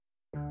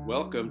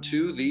Welcome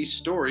to the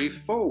Story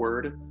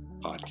Forward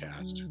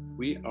podcast.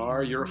 We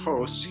are your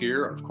hosts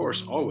here, of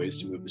course, always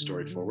to move the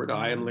story forward.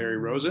 I am Larry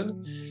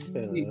Rosen.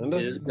 I'm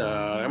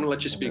going to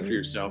let you speak for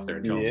yourself there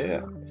and tell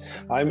us.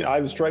 I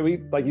was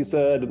trying. Like you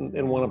said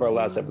in one of our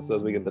last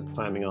episodes, we get the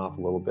timing off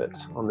a little bit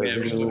on the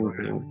Zoom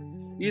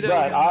thing.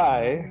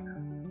 I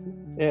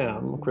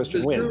am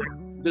Christian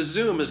Wynn. The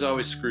Zoom is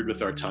always screwed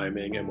with our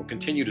timing and will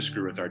continue to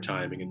screw with our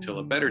timing until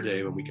a better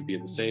day when we can be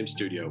in the same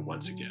studio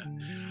once again.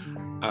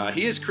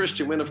 He is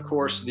Christian Wynn, of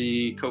course,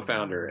 the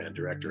co-founder and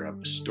director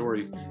of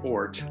Story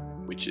Fort,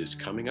 which is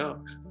coming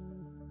up.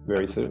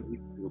 Very soon.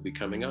 It will be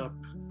coming up.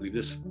 I believe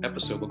this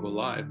episode will go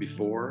live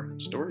before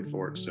Story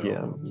Fort. So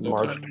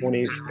March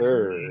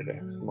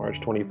 23rd. March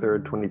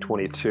 23rd,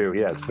 2022.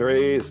 Yes,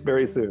 very,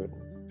 very soon.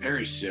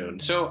 Very soon.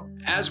 So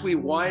as we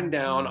wind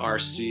down our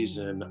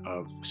season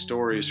of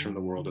stories from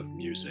the world of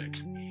music,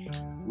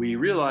 we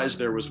realized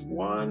there was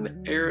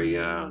one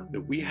area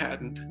that we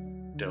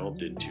hadn't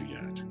delved into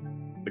yet.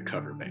 The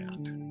cover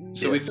band.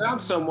 So we found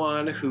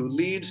someone who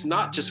leads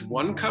not just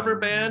one cover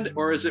band,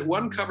 or is it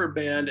one cover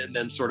band and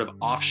then sort of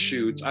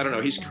offshoots? I don't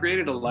know. He's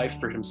created a life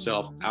for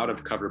himself out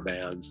of cover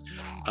bands.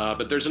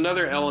 But there's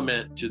another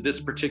element to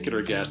this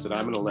particular guest that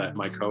I'm going to let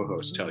my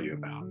co-host tell you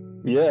about.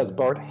 Yes,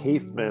 Bart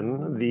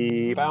Haifman,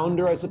 the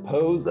founder, I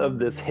suppose, of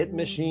this hit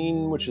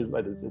machine, which is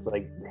like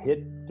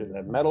hit. There's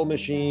a metal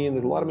machine.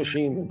 There's a lot of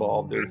machines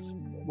involved.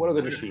 What are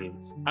the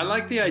machines? I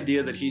like the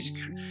idea that his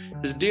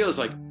deal is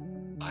like,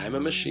 I am a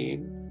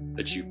machine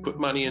that you put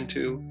money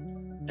into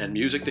and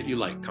music that you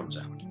like comes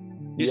out.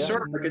 He's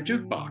sort of like a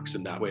jukebox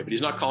in that way, but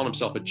he's not calling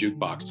himself a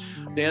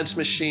jukebox. Dance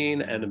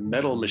machine and a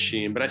metal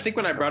machine. But I think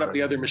when I brought up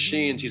the other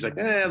machines, he's like,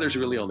 there's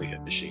really only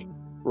hit machine.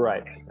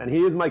 Right. And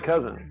he is my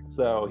cousin.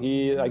 So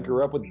I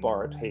grew up with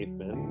Bart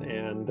Haifman,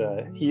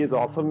 and he is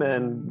awesome.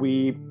 And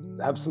we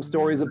have some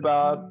stories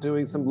about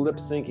doing some lip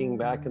syncing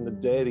back in the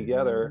day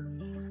together.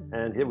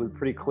 And it was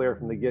pretty clear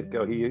from the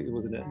get-go. He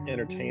was an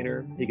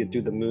entertainer. He could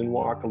do the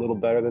moonwalk a little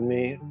better than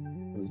me.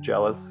 I was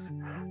jealous.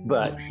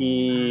 But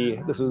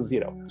this was,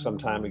 some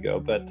time ago.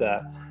 But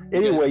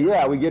anyway,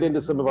 we get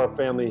into some of our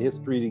family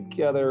history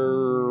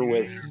together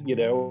with,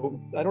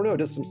 I don't know,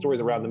 just some stories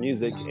around the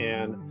music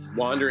and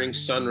wandering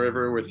Sun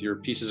River with your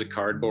pieces of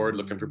cardboard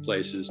looking for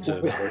places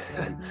to work.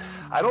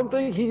 I don't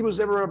think he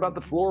was ever about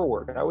the floor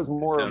work. I was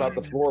more about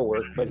the floor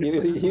work, but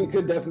he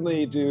could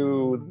definitely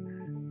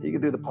he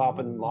could do the pop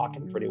and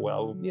locking pretty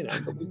well,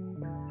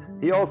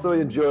 He also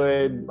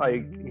enjoyed,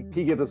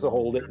 he gives us a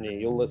whole litany.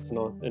 You'll listen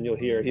and you'll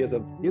hear. He has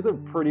a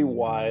pretty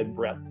wide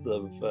breadth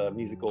of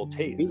musical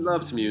taste. He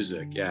loves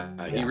music,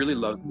 He really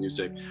loves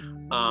music.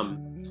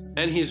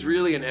 And he's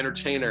really an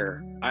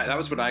entertainer. That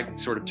was what I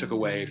sort of took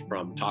away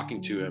from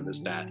talking to him,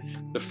 is that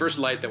the first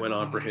light that went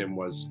on for him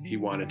was he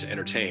wanted to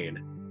entertain.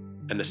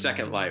 And the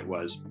second light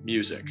was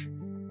music.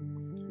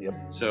 Yep.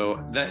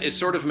 So that it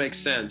sort of makes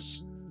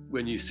sense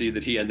when you see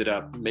that he ended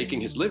up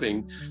making his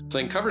living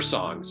playing cover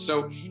songs.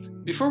 So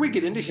before we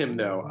get into him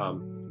though,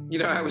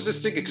 I was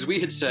just thinking, because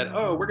we had said,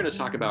 we're going to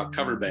talk about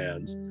cover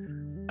bands.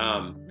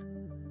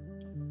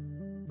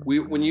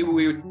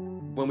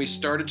 When we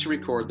started to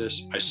record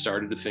this, I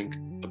started to think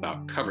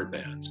about cover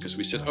bands, because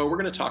we said, we're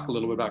going to talk a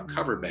little bit about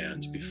cover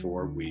bands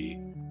before we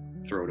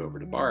throw it over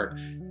to Bart.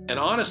 And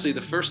honestly,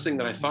 the first thing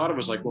that I thought of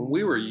was like, when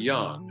we were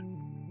young,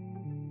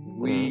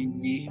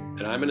 we,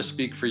 and I'm going to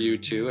speak for you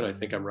too, and I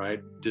think I'm right,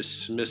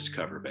 dismissed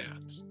cover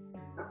bands.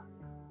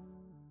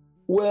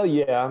 Well,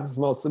 yeah,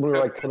 mostly we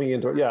were coming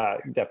into,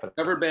 definitely.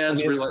 Cover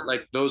bands were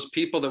like those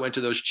people that went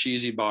to those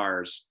cheesy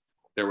bars,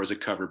 there was a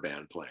cover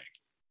band playing.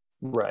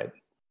 Right.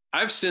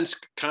 I've since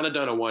kind of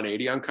done a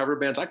 180 on cover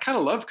bands. I kind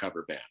of love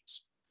cover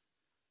bands.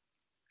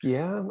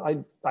 Yeah,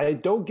 I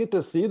don't get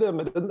to see them.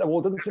 It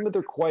doesn't seem that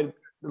they're quite,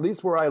 at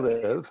least where I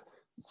live,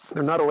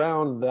 they're not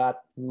around that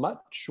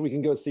much. We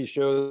can go see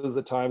shows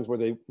at times where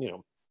they,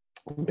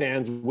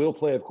 bands will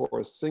play, of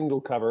course,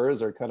 single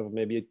covers or kind of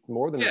maybe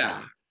more than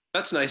one.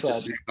 That's nice to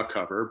see a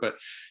cover, but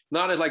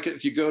not like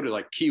if you go to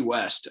like Key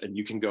West and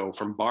you can go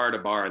from bar to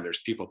bar and there's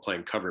people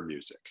playing cover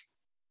music.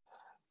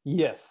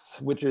 Yes,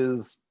 which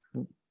is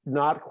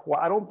not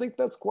quite, I don't think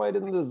that's quite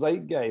in the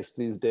zeitgeist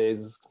these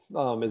days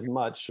as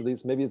much, at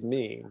least maybe it's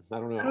me. I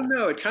don't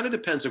know. It kind of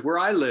depends. Like where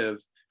I live,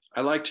 I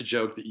like to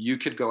joke that you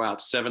could go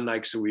out 7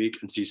 nights a week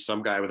and see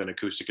some guy with an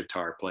acoustic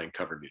guitar playing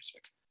cover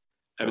music.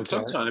 I mean,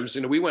 sometimes,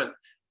 we went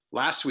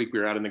last week, we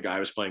were out and the guy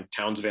was playing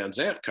Townes Van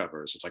Zandt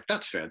covers. It's like,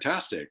 that's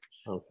fantastic.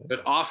 Okay.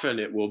 But often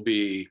it will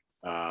be,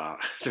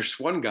 there's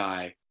one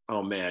guy,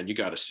 oh man, you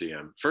got to see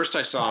him. First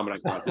I saw him and I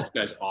thought, this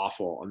guy's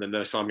awful. And then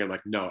I saw him again, I'm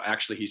like, no,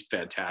 actually he's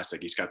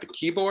fantastic. He's got the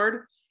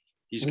keyboard.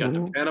 He's got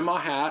the Panama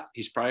hat.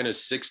 He's probably in his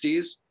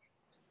 60s.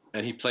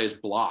 And he plays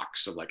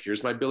blocks. So like,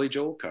 here's my Billy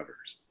Joel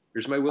covers.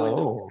 Here's my Willie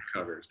Nelson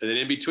covers. And then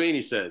in between,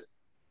 he says,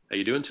 how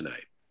you doing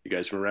tonight? You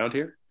guys from around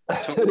here?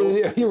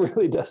 He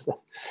really does that.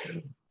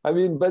 I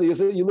mean, but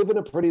you live in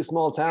a pretty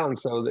small town,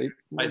 so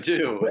I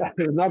do.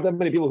 There's not that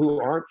many people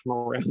who aren't from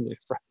around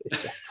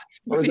there.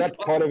 Or is that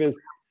part of his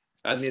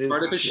That's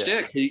part of his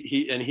shtick.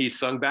 He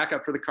sung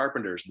backup for the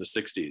Carpenters in the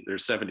 60s or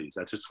 70s.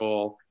 That's his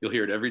whole, you'll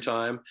hear it every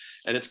time.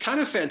 And it's kind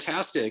of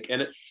fantastic.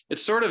 And it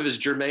sort of is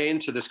germane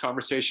to this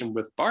conversation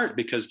with Bart,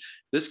 because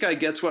this guy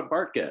gets what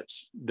Bart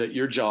gets, that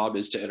your job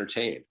is to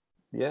entertain.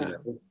 Yeah. You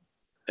know?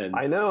 And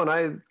I know. And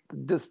I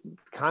just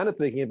kind of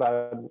thinking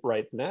about it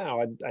right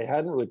now, I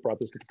hadn't really brought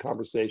this to the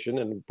conversation.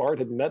 And Bart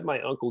had met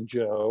my Uncle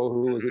Joe,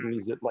 who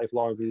was a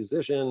lifelong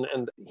musician.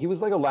 And he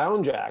was like a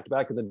lounge act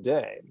back in the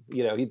day.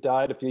 You know, he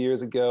died a few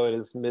years ago in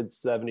his late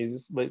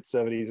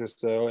 70s or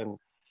so. And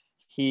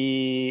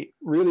he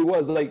really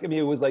was like, I mean,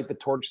 it was like the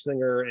torch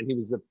singer, and he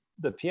was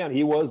the piano.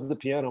 He was the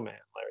piano man,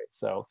 Larry.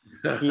 So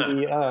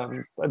he,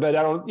 but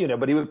I don't, you know,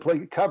 but he would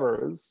play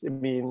covers. I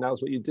mean, that was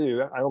what you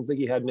do. I don't think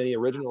he had many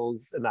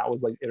originals, and that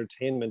was like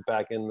entertainment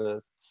back in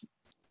the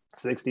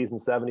 60s and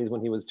 70s when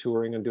he was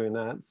touring and doing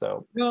that.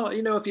 So, well,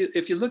 you know,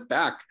 if you look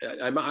back,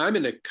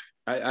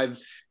 I've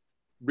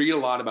read a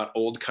lot about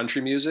old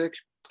country music,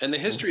 and the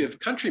history of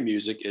country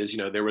music is, you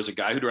know, there was a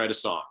guy who'd write a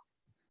song,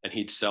 and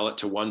he'd sell it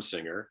to one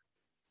singer,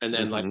 and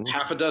then like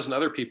half a dozen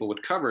other people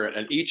would cover it,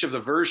 and each of the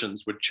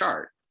versions would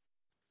chart.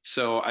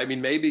 So, I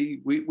mean,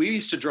 maybe we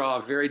used to draw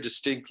a very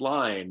distinct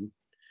line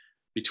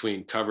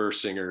between cover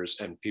singers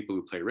and people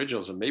who play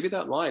originals. And maybe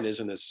that line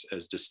isn't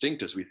as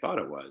distinct as we thought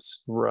it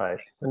was. Right.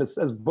 And it's,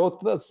 as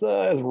both of us,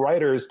 as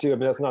writers too, I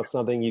mean, that's not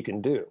something you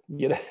can do.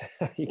 You know,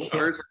 you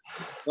can't, I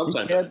don't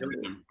know,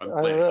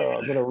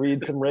 I'm going to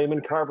read some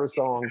Raymond Carver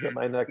songs at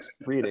my next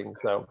reading.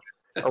 So,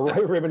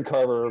 Raymond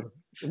Carver,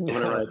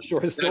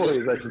 short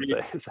stories, I should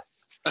say.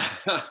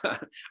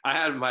 I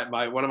had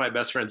one of my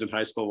best friends in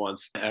high school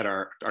once at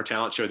our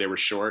talent show. They were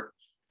short.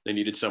 They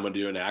needed someone to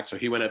do an act. So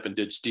he went up and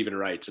did Stephen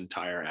Wright's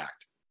entire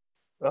act.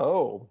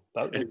 Oh,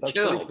 that's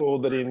pretty cool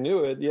that he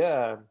knew it.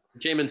 Yeah. He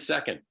came in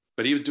second,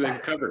 but he was doing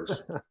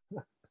covers.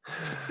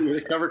 He was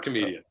a cover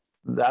comedian.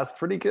 That's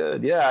pretty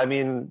good. Yeah. I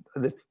mean,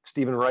 if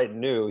Stephen Wright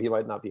knew, he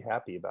might not be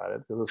happy about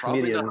it, because those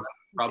comedians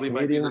might be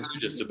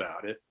religious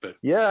about it. But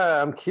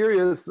yeah, I'm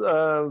curious,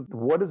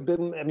 what has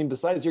been, I mean,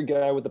 besides your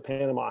guy with the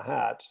Panama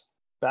hat,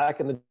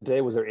 back in the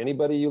day, was there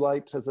anybody you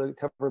liked as a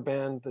cover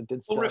band that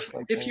did stuff like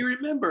that? If you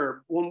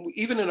remember,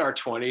 even in our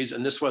 20s,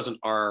 and this wasn't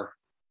our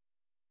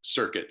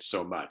circuit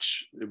so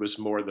much, it was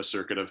more the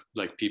circuit of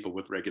like people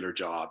with regular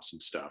jobs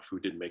and stuff who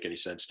didn't make any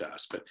sense to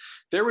us. But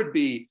there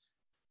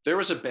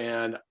was a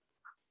band,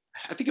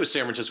 I think it was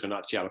San Francisco,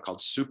 not Seattle,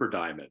 called Super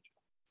Diamond.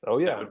 Oh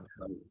yeah.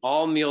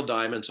 All Neil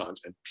Diamond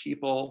songs, and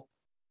people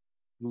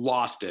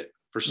lost it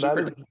for Super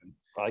Diamond.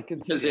 I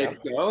can see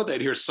that. They'd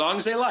hear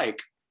songs they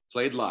like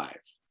played live.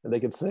 And they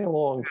could sing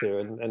along to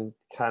and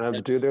kind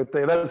of do their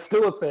thing. That's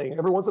still a thing.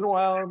 Every once in a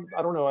while,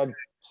 I don't know, I'm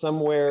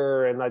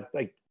somewhere, and I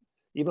like,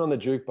 even on the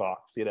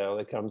jukebox, you know,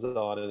 it comes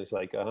on and it's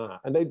like,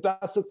 and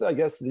that's, I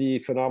guess, the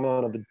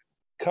phenomenon of the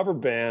cover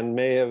band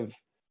may have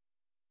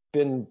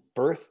been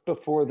birthed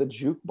before the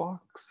jukebox.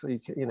 So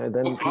you know,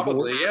 then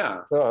probably,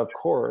 yeah. Oh, of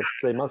course,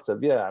 they must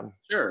have, yeah.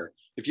 Sure.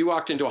 If you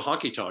walked into a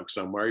honky tonk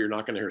somewhere, you're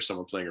not going to hear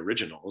someone playing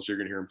originals. You're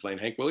going to hear them playing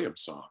Hank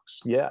Williams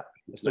songs. Yeah.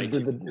 So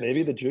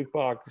maybe the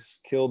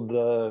jukebox killed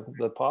the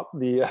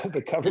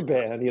cover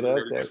band, you know.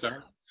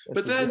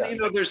 But then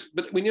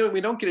you know, we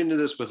don't get into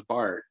this with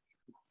Bart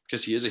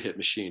because he is a hit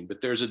machine.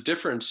 But there's a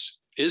difference.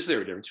 Is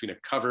there a difference between a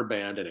cover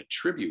band and a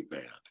tribute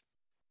band?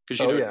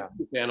 Because a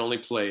tribute band only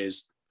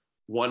plays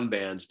one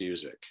band's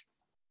music.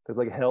 There's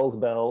like Hell's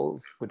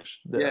Bells, which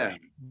they're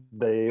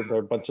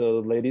a bunch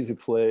of ladies who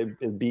play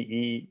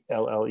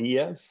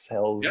Belles,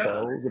 Hell's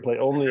Bells. They play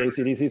only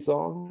AC/DC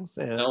songs.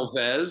 And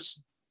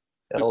Elvis,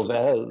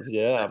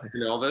 yeah.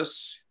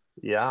 Elvis.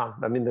 Yeah,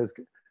 I mean, there's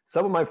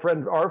some of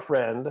our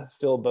friend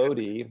Phil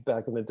Bodie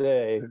back in the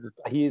day.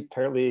 He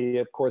apparently,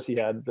 of course, he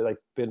had like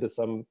been to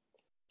some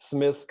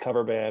Smith's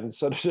cover band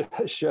sort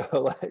of show,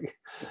 like,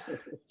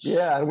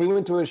 yeah. And we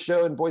went to a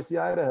show in Boise,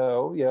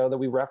 Idaho, you know, that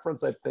we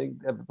referenced, I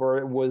think, where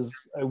it was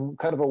a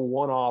kind of a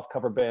one-off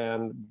cover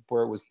band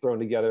where it was thrown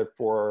together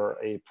for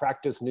a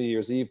practice New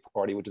Year's Eve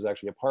party, which is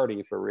actually a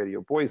party for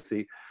Radio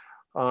Boise.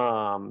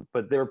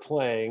 But they were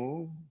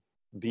playing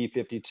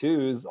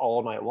B-52s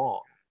all night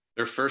long.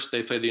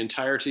 They played the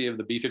entirety of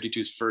the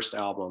B-52s' first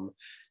album,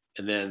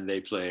 and then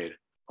they played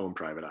Home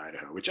Private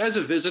Idaho, which, as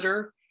a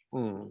visitor,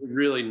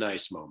 really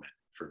nice moment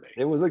for me.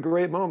 It was a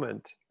great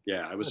moment.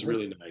 Yeah, it was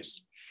really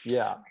nice.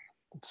 Yeah.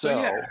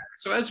 So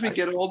as we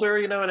get older,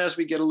 you know, and as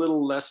we get a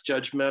little less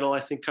judgmental,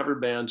 I think cover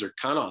bands are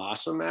kind of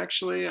awesome,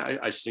 actually.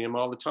 I see them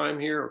all the time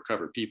here, or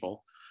cover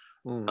people.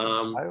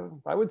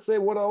 I would say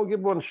I'll give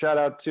one shout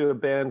out to a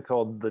band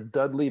called the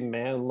Dudley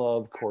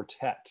Manlove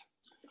Quartet.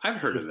 I've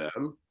heard of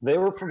them. They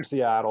were from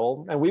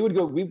Seattle, and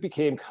we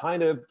became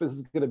kind of, this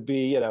is going to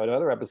be, you know,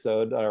 another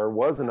episode, or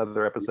was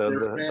another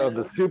episode of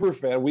the super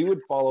fan. We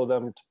would follow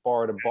them to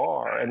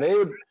bar, and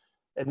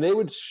they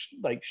would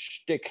like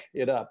shtick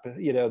it up.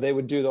 You know, they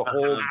would do the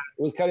whole, it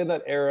was kind of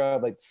that era,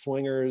 like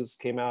Swingers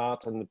came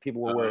out and the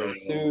people were wearing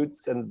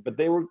suits, but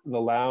they were, the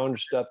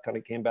lounge stuff kind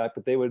of came back,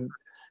 but they would,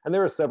 and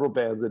there were several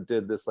bands that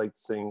did this, like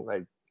sing,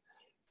 like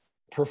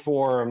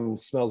perform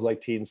 "Smells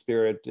Like Teen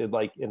Spirit"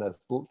 like in a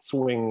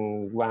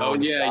swing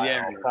lounge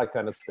style, that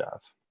kind of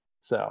stuff.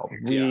 So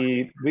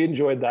we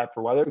enjoyed that for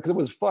a while because it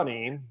was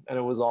funny and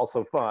it was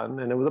also fun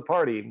and it was a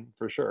party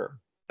for sure.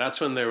 That's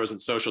when there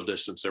wasn't social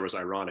distance, there was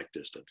ironic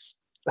distance.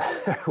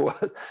 There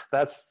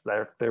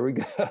we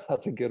go.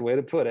 That's a good way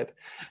to put it.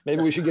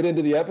 Maybe we should get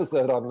into the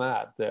episode on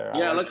that there.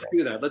 Yeah, let's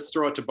do that. Let's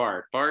throw it to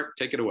Bart. Bart,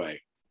 take it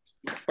away.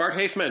 Bart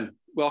Hafman,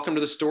 welcome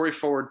to the Story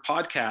Forward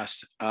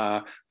podcast.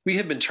 We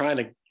have been trying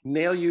to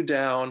nail you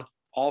down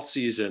all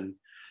season.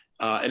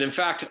 And in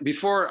fact,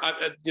 before,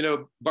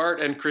 Bart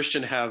and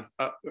Christian have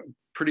a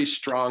pretty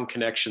strong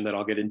connection that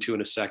I'll get into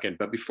in a second.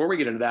 But before we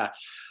get into that,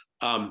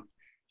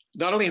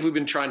 not only have we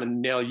been trying to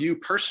nail you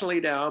personally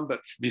down,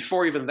 but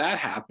before even that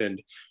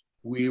happened,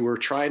 we were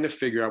trying to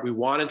figure out, we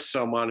wanted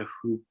someone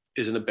who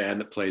is in a band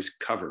that plays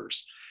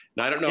covers.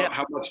 And I don't know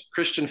how much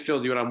Christian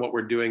filled you in on what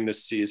we're doing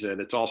this season.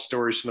 It's all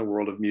stories from the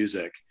world of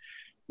music.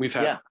 We've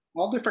had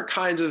all different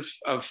kinds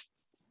of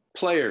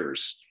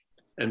players.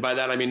 And by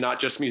that, I mean, not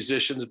just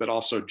musicians, but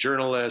also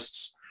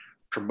journalists,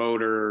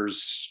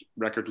 promoters,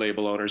 record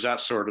label owners,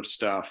 that sort of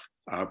stuff,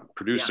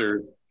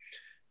 producers.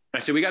 I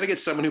said, we got to get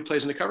someone who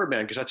plays in a cover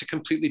band because that's a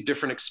completely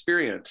different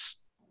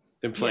experience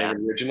than playing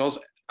originals.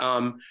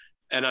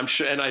 And I'm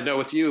sure, and I know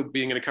with you,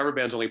 being in a cover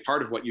band is only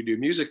part of what you do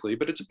musically,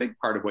 but it's a big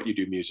part of what you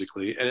do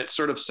musically. And it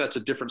sort of sets a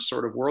different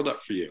sort of world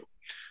up for you.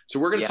 So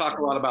we're going to talk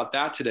a lot about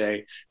that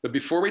today. But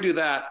before we do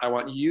that, I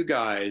want you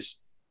guys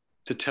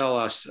to tell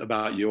us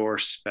about your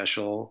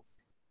special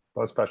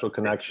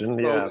connection.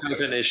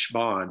 Cousin-ish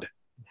bond.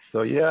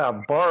 So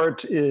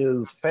Bart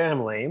is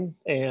family,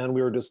 and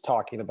we were just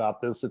talking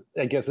about this.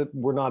 I guess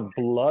we're not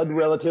blood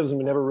relatives, and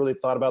we never really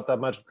thought about that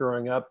much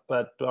growing up.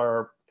 But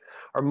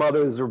our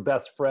mothers were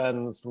best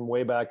friends from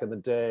way back in the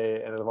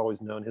day, and I've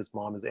always known his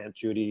mom as Aunt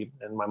Judy,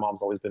 and my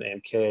mom's always been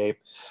Aunt Kay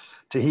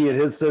to he and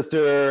his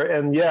sister.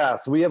 And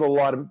so we have a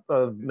lot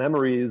of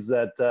memories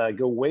that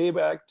go way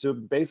back to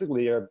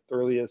basically our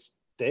earliest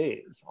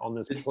days on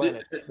this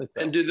planet.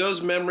 And do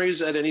those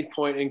memories at any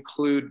point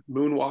include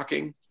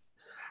moonwalking?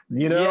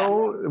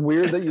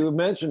 Weird that you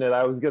mentioned it.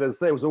 I was going to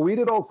say, so we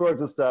did all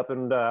sorts of stuff,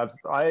 and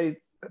I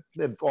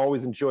have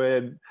always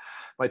enjoyed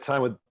my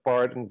time with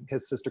Bart and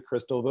his sister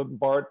Crystal. But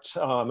Bart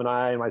and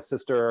I and my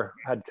sister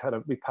had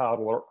we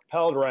palled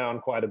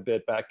around quite a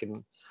bit back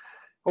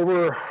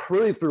over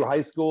really through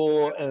high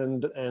school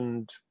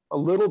and a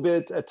little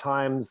bit at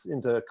times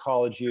into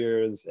college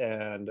years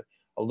and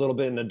a little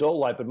bit in adult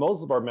life. But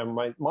most of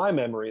my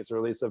memories, or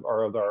at least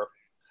are of our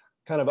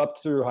kind of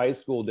up through high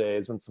school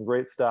days, and some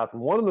great stuff.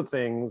 And one of the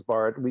things,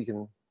 Bart,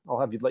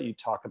 I'll let you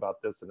talk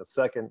about this in a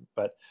second,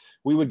 but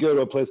we would go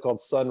to a place called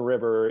Sun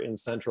River in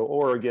Central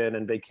Oregon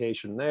and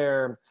vacation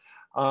there.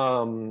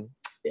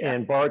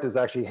 And Bart is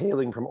actually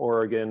hailing from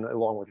Oregon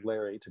along with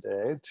Larry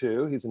today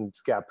too. He's in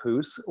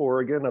Scappoose,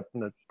 Oregon, up in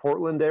the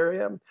Portland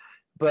area.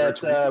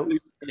 But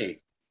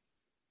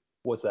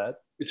what's that?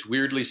 It's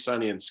weirdly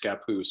sunny in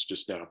Scappoose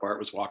just now. Bart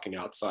was walking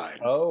outside.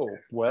 Oh,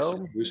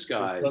 well. Blue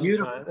skies.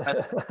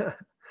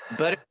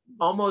 But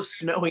almost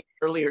snowing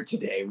earlier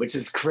today, which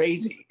is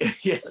crazy.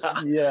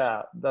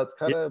 Yeah, that's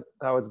kind of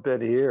how it's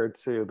been here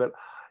too. But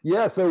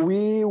so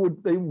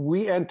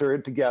we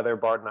entered together,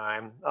 Bart and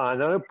I. I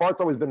know Bart's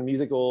always been a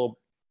musical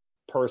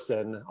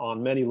person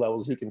on many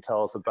levels he can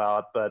tell us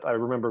about, but I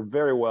remember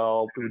very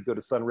well we would go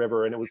to Sun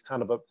River, and it was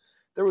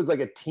there was like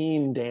a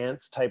team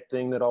dance type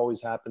thing that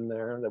always happened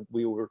there that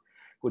we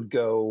would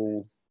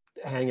go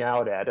hang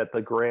out at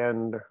the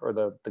Grand or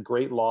the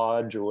Great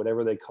Lodge or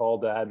whatever they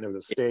called that, and there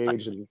was a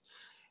stage, and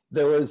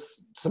there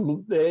was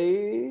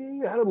they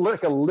had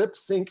like a lip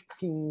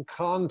syncing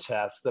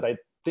contest that I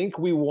think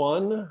we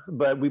won,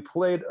 but we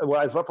played,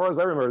 well, as far as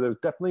I remember, there was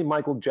definitely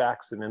Michael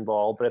Jackson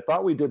involved, but I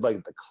thought we did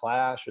like the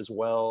Clash as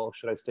well.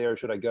 Should I stay or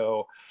should I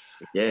go?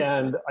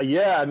 And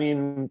I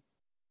mean,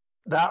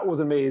 that was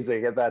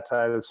amazing at that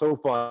time. It was so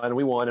fun.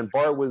 We won, and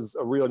Bart was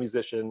a real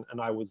musician, and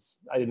I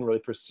didn't really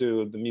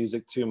pursue the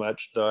music too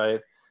much, though I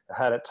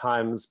had at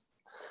times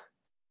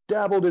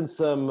dabbled in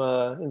some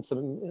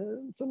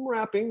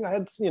rapping. I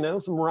had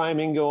some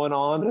rhyming going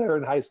on there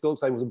in high school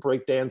because I was a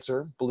break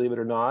dancer, believe it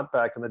or not,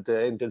 back in the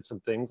day, and did some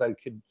things. I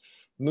could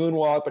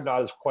moonwalk, but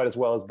not quite as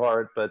well as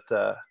Bart. But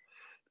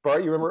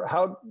Bart, you remember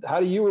how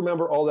do you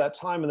remember all that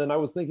time? And then I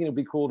was thinking it'd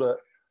be cool to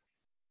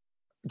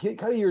get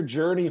kind of your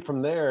journey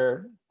from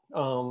there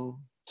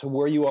to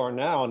where you are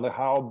now, and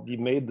how you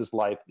made this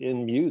life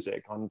in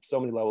music on so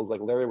many levels.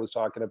 Like Larry was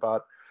talking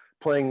about,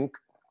 playing,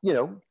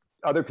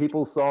 other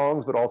people's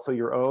songs, but also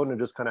your own, and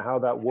just kind of how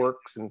that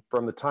works. And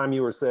from the time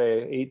you were,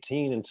 say,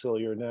 18 until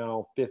you're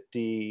now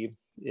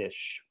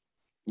 50-ish.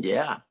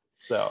 Yeah.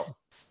 So.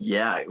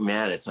 Yeah,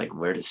 man, it's like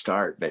where to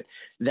start. But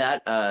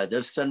that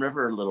those Sun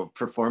River little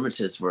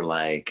performances were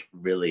like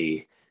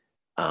really,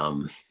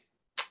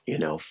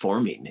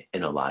 forming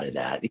in a lot of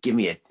that. It gave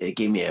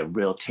me a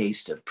real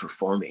taste of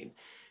performing,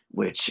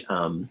 which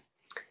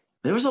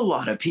there was a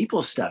lot of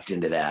people stuffed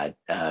into that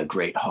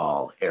Great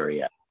Hall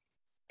area.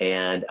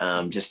 And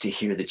just to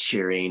hear the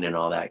cheering and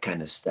all that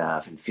kind of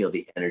stuff, and feel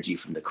the energy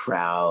from the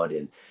crowd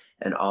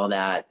and all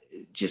that,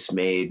 just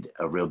made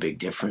a real big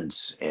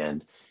difference.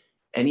 And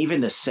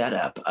even the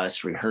setup,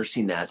 us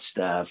rehearsing that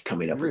stuff,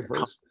 coming up with the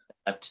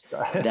concept,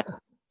 that,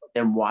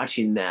 and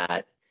watching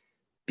that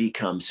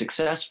become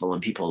successful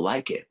and people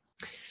like it.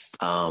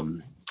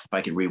 If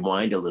I could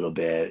rewind a little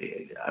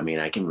bit, I mean,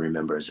 I can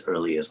remember as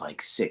early as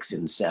like 6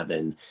 and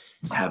 7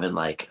 having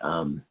like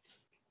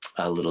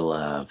a little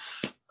like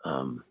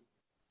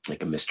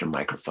a Mr.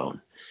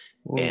 Microphone.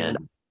 Ooh. And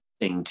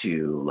sing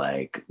to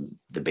like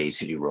the Bay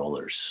City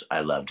Rollers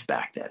I loved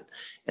back then.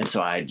 And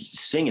so I'd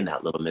sing in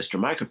that little Mr.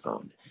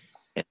 Microphone.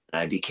 And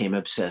I became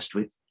obsessed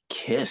with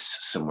Kiss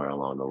somewhere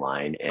along the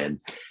line,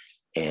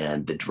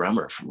 and the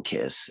drummer from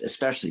Kiss,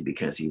 especially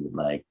because he would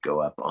like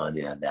go up on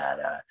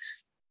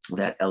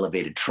that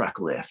elevated truck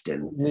lift.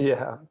 And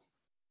yeah,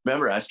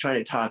 remember, I was trying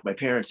to talk my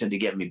parents into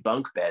getting me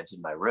bunk beds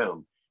in my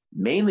room,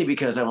 mainly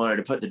because I wanted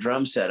to put the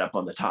drum set up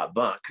on the top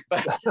bunk.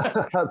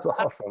 That's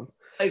awesome.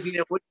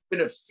 It wouldn't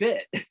have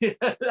fit.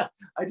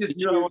 I just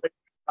knew I wanted it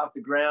off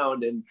the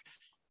ground, and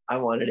I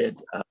wanted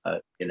it,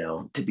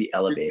 to be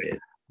elevated.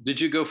 Did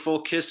you go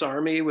full Kiss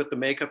Army with the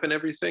makeup and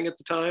everything at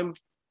the time?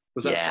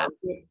 Was that part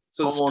of it?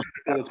 So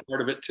it's part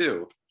of it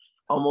too.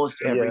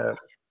 Almost every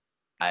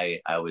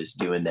I was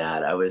doing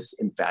that. I was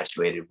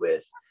infatuated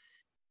with,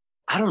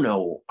 I don't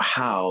know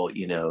how,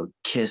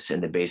 Kiss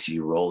and the Bay City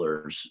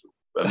Rollers,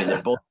 I mean,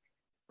 they're both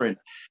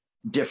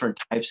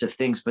different types of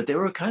things, but they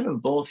were kind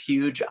of both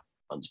huge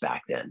ones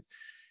back then.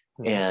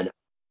 Mm-hmm.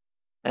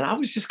 And I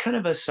was just kind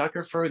of a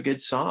sucker for a good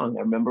song.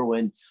 I remember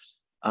when,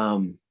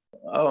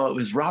 it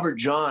was Robert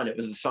John. It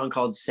was a song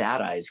called Sad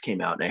Eyes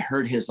came out, and I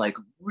heard his like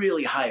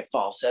really high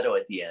falsetto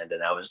at the end.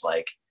 And I was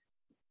like,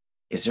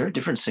 is there a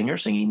different singer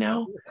singing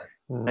now?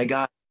 Mm-hmm. I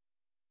got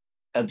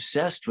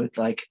obsessed with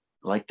like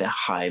the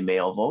high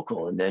male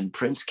vocal. And then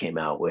Prince came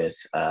out with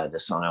the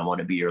song, I Want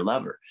to Be Your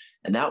Lover.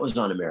 And that was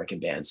on American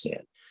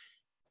Bandstand.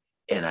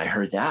 And I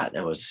heard that, and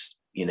I was,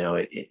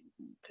 it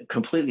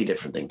completely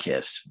different than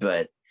Kiss,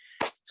 but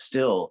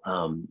still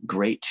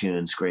great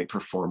tunes, great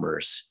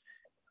performers.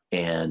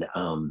 And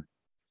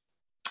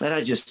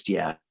I just,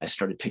 I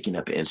started picking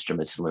up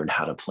instruments and learned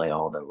how to play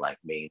all the like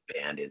main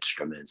band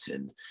instruments,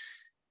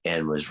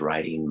 and was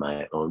writing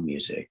my own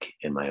music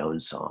and my own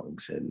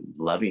songs and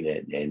loving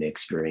it and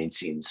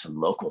experiencing some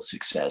local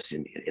success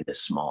in a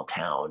small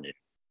town. And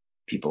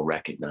people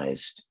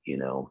recognized,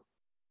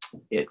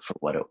 it for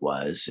what it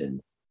was.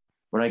 And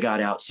when I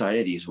got outside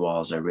of these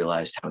walls, I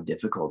realized how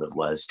difficult it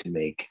was to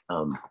make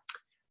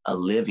a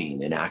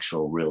living, an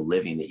actual real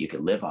living that you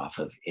could live off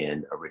of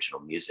in original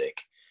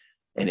music.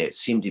 And it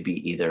seemed to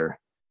be either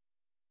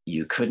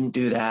you couldn't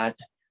do that,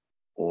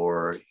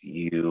 or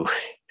you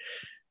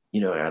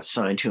got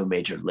signed to a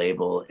major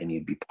label and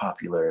you'd be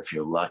popular if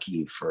you're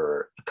lucky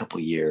for a couple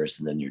of years,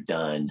 and then you're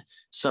done.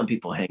 Some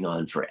people hang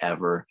on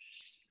forever.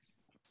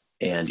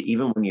 And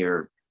even when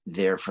you're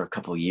there for a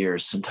couple of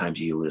years,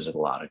 sometimes you lose a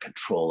lot of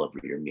control over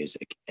your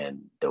music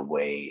and the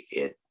way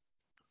it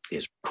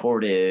is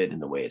recorded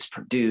and the way it's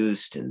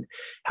produced and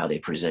how they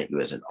present you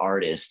as an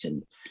artist.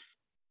 And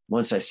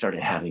once I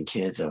started having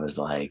kids, I was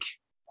like,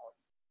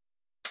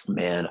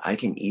 man, I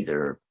can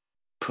either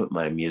put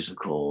my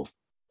musical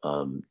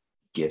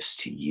gifts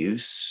to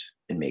use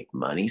and make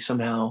money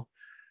somehow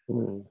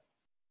in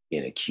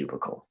a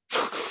cubicle.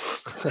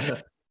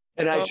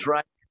 And I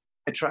tried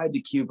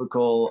the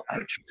cubicle. I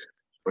tried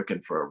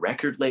working for a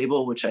record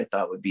label, which I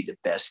thought would be the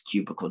best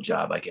cubicle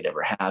job I could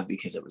ever have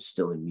because it was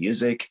still in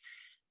music.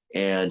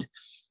 And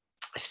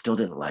I still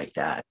didn't like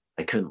that.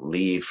 I couldn't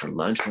leave for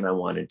lunch when I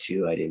wanted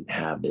to. I didn't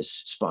have this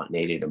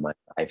spontaneity to my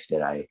life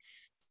that I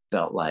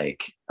felt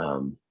like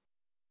was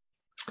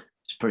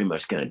pretty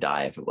much going to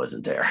die if it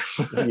wasn't there.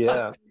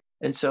 Yeah.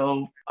 And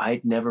so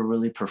I'd never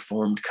really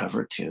performed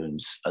cover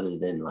tunes other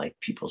than like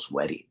people's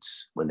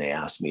weddings when they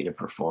asked me to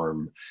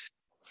perform,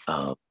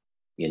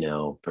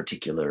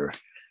 particular,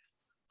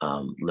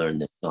 learn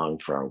the song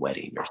for our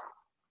wedding.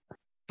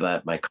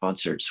 But my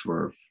concerts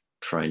were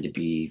trying to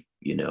be,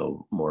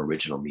 more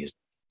original music.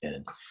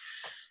 And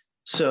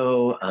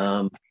so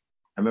I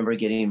remember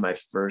getting my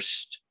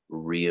first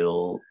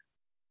real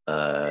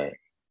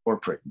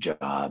corporate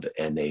job,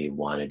 and they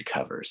wanted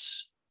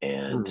covers.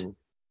 And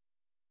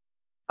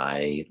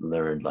I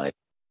learned like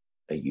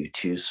a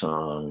U2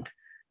 song.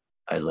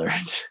 I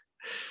learned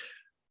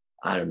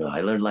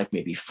like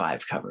maybe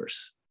 5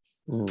 covers.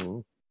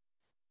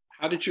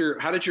 How did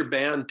your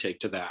band take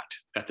to that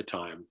at the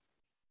time?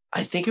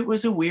 I think it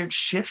was a weird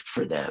shift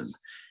for them.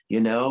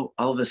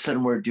 All of a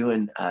sudden we're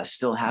doing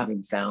Still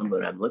Haven't Found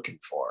What I'm Looking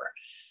For.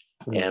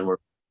 And we're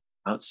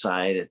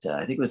outside at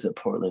I think it was the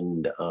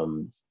Portland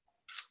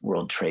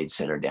World Trade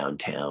Center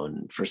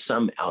downtown for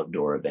some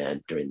outdoor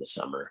event during the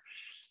summer.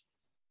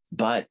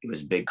 But it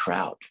was a big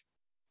crowd.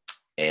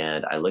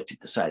 And I looked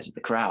at the size of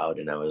the crowd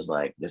and I was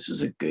like, this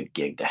is a good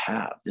gig to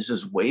have. This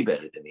is way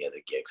better than the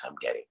other gigs I'm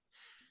getting.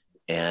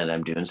 And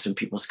I'm doing some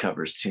people's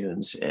covers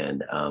tunes,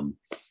 and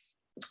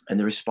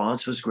the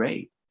response was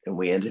great. And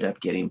we ended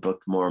up getting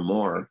booked more and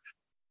more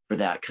for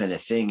that kind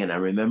of thing. And I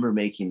remember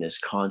making this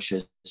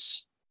conscious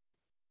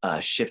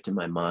shift in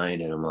my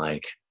mind. And I'm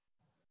like,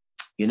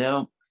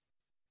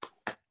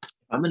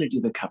 I'm going to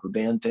do the cover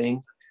band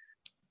thing.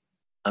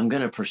 I'm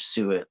going to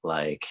pursue it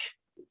like,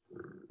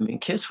 I mean,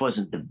 Kiss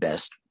wasn't the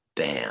best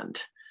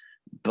band,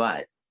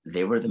 but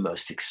they were the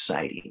most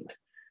exciting,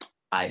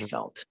 I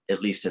felt,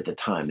 at least at the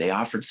time. They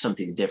offered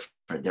something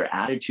different. Their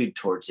attitude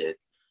towards it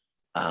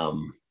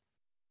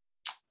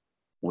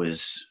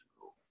was,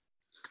 you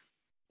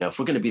know, if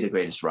we're going to be the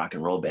greatest rock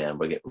and roll band,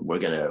 we're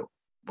going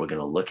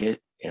to look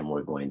it and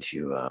we're going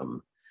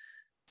to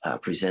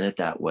present it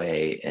that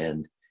way.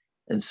 And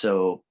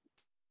so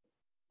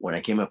when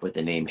I came up with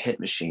the name Hit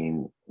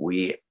Machine,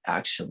 we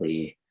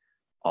actually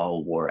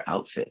all wore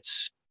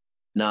outfits,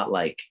 not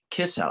like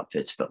Kiss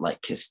outfits, but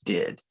like Kiss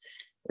did.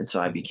 And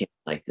so I became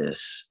like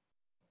this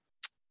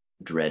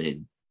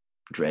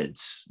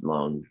dreads,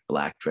 long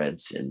black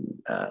dreads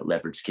and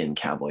leopard skin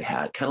cowboy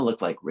hat, kind of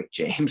looked like Rick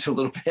James a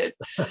little bit,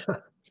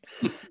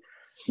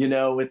 you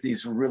know, with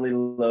these really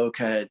low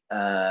cut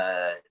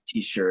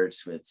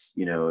t-shirts with,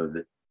 you know,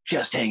 the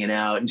just hanging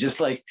out and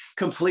just like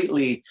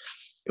completely,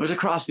 it was a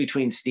cross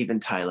between Steven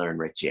Tyler and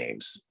Rick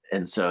James.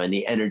 And so, and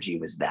the energy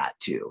was that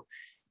too.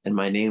 And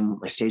my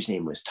stage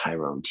name was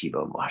Tyrone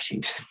T-Bone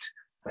Washington.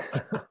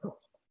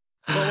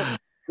 Well,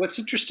 what's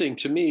interesting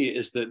to me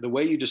is that the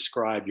way you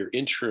describe your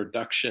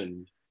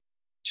introduction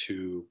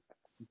to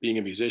being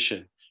a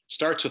musician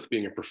starts with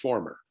being a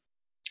performer.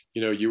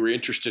 You know, you were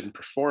interested in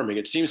performing.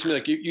 It seems to me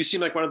like you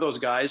seem like one of those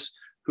guys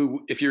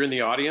who, if you're in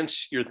the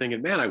audience, you're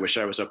thinking, man, I wish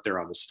I was up there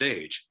on the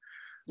stage.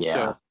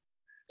 Yeah.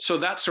 So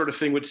that sort of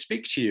thing would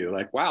speak to you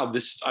like, wow,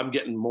 I'm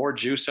getting more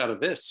juice out of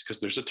this because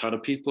there's a ton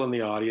of people in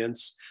the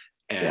audience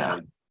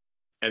and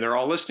they're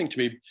all listening to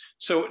me.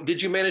 So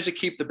did you manage to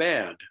keep the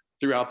band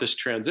throughout this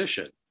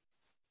transition?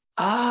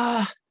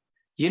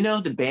 You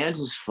know, the band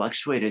has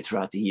fluctuated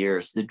throughout the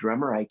years. The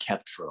drummer I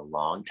kept for a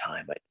long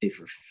time, I'd say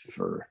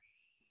for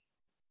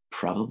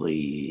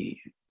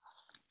probably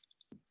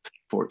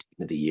 14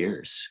 of the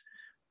years.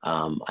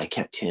 I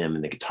kept him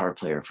and the guitar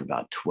player for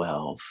about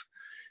 12.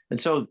 And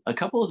so a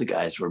couple of the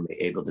guys were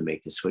able to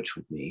make the switch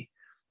with me.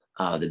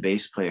 The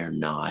bass player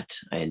not.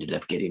 I ended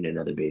up getting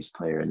another bass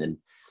player. And then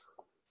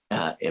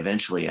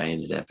eventually I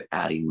ended up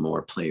adding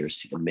more players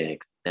to the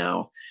mix.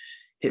 Now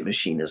Hit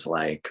Machine is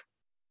like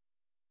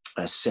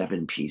a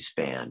 7-piece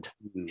band.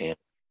 Mm-hmm. And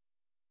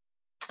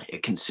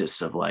it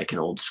consists of like an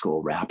old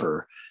school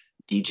rapper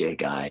DJ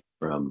guy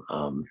from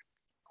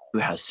who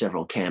has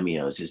several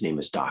cameos. His name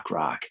is Doc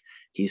Rock.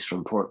 He's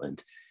from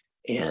Portland.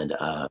 And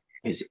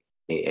his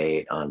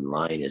AA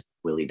online is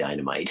Willie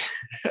Dynamite.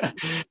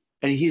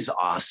 And he's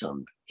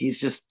awesome. He's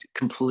just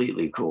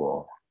completely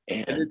cool.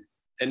 And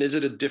is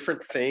it a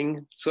different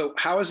thing? So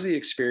how is the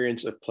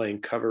experience of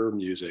playing cover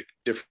music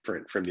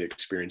different from the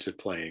experience of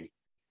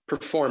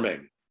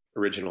performing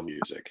original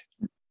music?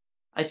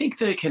 I think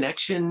the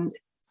connection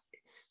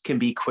can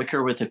be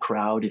quicker with the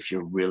crowd if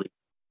you're really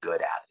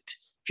good at it.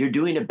 If you're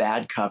doing a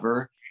bad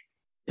cover,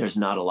 there's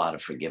not a lot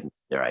of forgiveness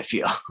there, I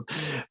feel.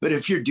 But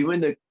if you're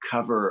doing the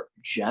cover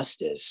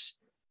justice,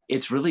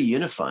 it's really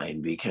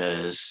unifying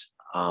because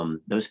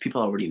those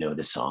people already know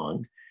the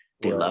song.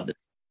 They love it.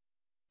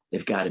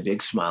 They've got a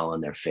big smile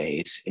on their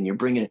face, and you're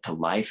bringing it to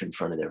life in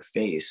front of their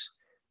face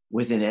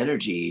with an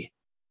energy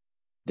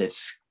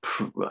that's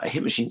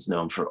Hit Machine's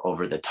known for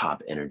over the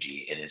top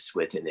energy, and it's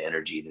with an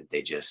energy that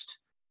they just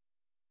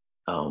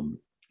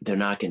they're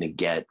not going to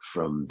get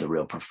from the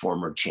real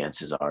performer,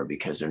 chances are,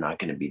 because they're not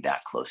going to be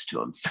that close to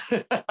them.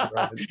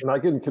 Right. And I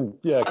can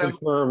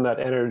confirm that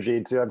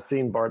energy too. I've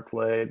seen Bart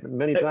play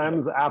many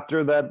times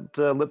after that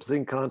lip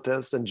sync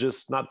contest, and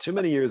just not too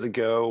many years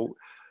ago,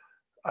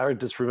 I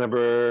just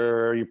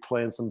remember you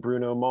playing some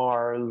Bruno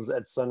Mars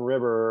at Sun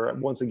River.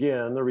 Once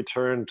again, a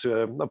return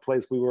to a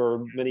place we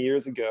were many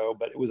years ago,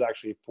 but it was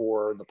actually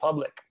for the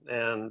public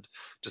and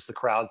just the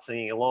crowd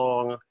singing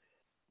along.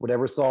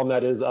 Whatever song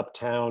that is,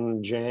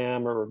 Uptown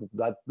Jam, or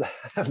that.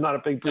 I'm not a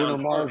big Bruno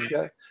Mars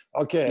guy.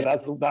 Okay, yeah.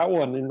 That's that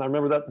one. And I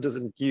remember that, just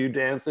you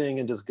dancing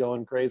and just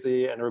going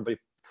crazy, and everybody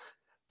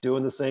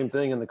doing the same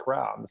thing in the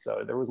crowd.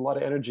 So there was a lot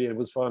of energy, and it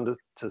was fun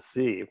to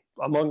see.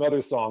 Among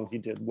other songs, you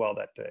did well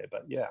that day.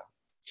 But yeah.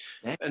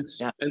 And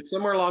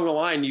somewhere along the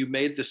line, you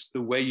made this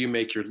the way you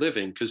make your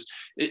living. Because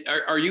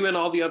are you in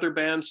all the other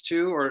bands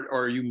too, or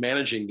are you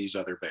managing these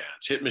other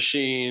bands? Hit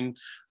Machine,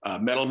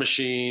 Metal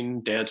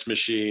Machine, Dance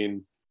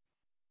Machine.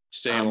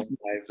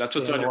 That's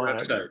what's on your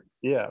website.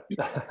 Yeah.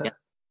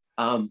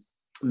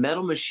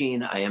 Metal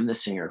Machine, I am the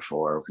singer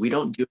for. We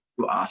don't do it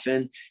too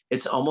often.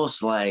 It's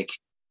almost like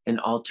an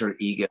alter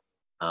ego.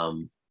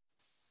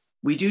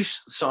 We do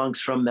songs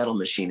from Metal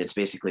Machine. It's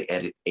basically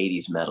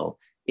 80s metal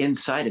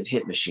inside of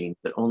Hit Machine,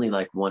 but only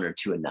like 1 or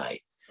 2 a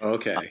night.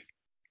 Okay.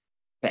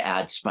 To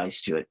add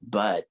spice to it.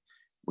 But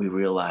we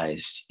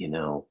realized,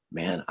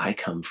 man, I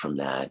come from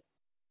that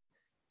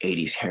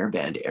 80s hair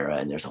band era,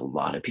 and there's a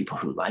lot of people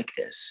who like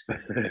this.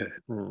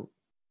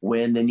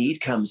 When the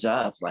need comes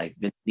up, like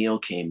Vince Neil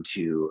came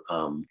to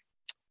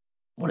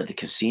one of the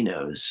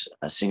casinos,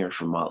 a singer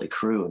from Motley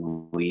Crue,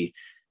 and we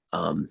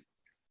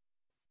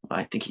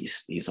I think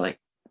he's like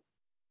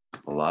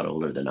a lot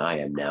older than I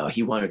am now.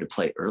 He wanted to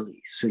play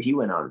early, so he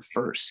went on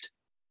first.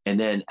 And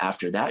then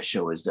after that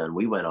show was done,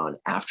 we went on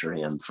after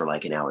him for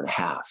like an hour and a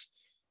half.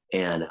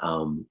 And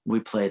we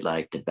played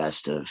like the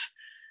best of,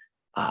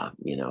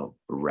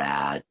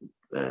 Rad,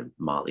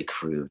 Motley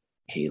Crue,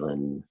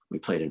 Halen. We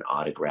played an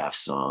Autograph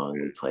song.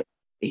 We played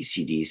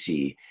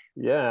AC/DC.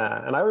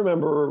 Yeah. And I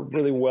remember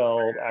really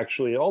well,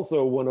 actually,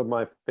 also one of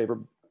my favorite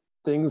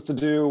things to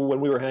do when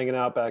we were hanging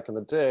out back in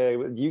the day,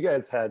 you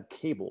guys had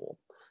cable.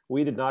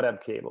 We did not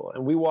have cable.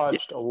 And we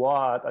watched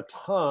a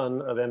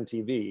ton of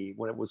MTV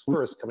when it was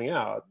first coming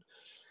out.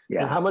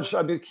 Yeah. And how much,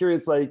 I'd be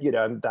curious, like,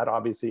 that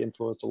obviously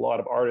influenced a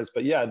lot of artists,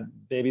 but yeah,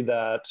 maybe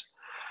that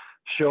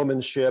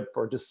showmanship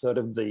or just sort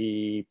of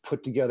the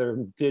put together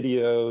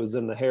videos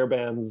and the hair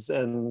bands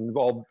and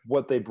all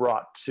what they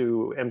brought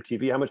to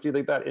MTV. How much do you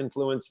think that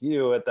influenced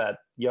you at that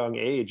young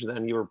age?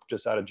 Then you were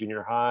just out of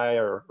junior high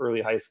or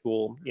early high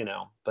school,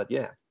 but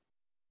yeah.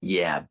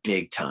 Yeah,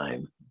 big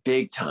time.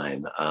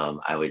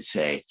 I would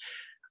say.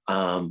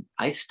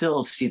 I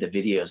still see the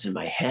videos in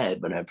my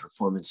head when I'm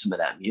performing some of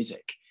that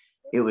music.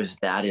 It was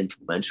that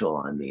influential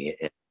on me.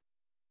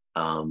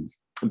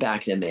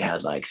 Back then they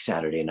had like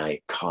Saturday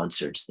night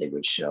concerts they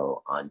would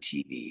show on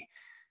TV.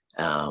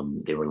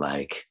 They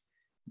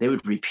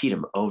would repeat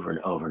them over and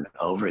over and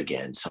over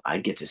again. So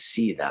I'd get to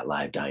see that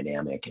live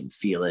dynamic and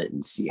feel it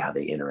and see how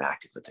they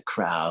interacted with the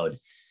crowd.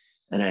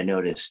 And I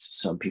noticed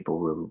some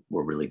people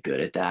were really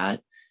good at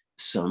that.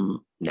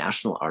 Some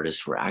national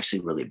artists were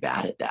actually really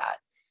bad at that.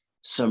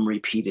 Some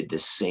repeated the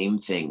same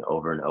thing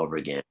over and over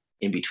again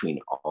in between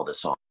all the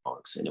songs.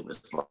 And it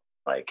was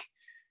like,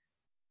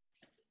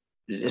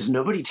 is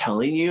nobody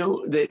telling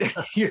you that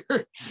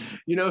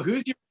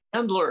who's your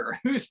handler?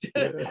 Who's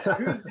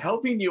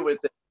helping you with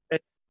it? And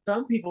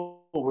some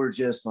people were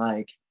just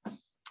like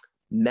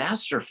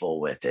masterful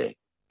with it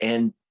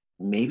and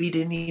maybe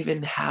didn't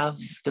even have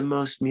the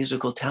most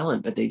musical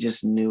talent, but they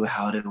just knew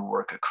how to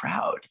work a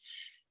crowd.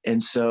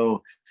 And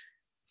so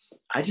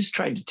I just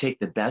tried to take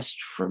the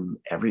best from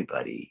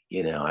everybody.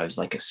 I was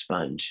like a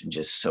sponge and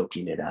just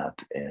soaking it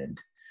up. And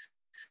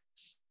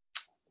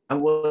I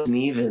wasn't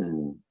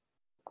even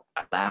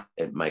laugh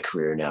at my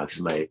career now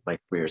because my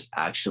career is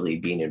actually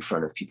being in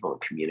front of people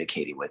and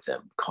communicating with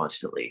them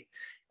constantly.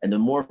 And the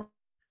more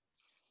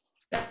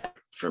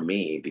for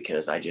me,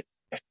 because I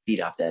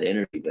feed off that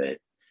energy, but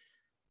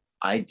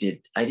I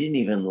didn't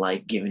even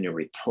like giving a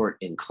report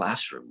in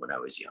classroom when I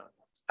was young.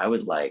 I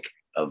would like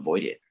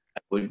avoid it.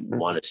 I wouldn't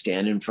want to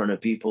stand in front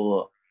of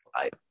people.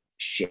 I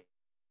share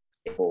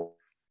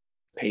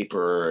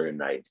paper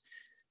and I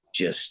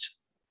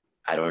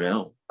don't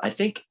know. I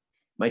think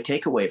my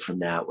takeaway from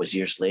that was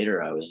years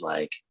later, I was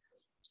like,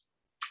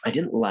 I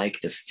didn't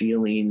like the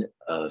feeling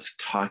of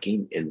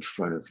talking in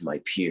front of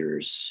my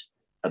peers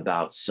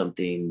about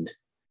something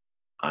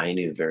I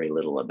knew very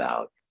little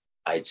about.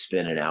 I'd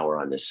spent an hour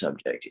on this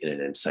subject in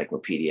an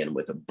encyclopedia and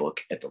with a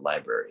book at the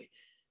library.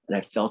 And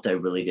I felt I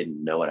really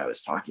didn't know what I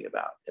was talking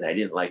about. And I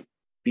didn't like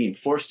being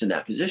forced in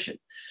that position.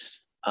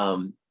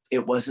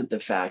 It wasn't the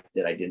fact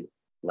that I didn't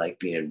like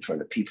being in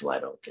front of people,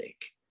 I don't think.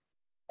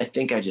 I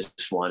think I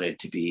just wanted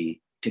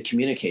to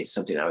communicate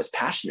something I was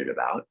passionate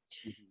about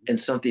and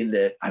something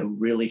that I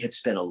really had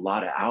spent a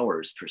lot of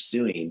hours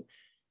pursuing.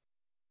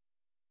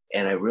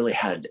 And I really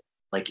had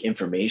like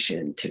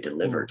information to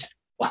deliver to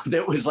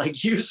that was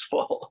like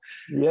useful.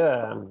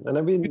 Yeah. And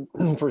I mean,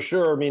 for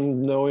sure,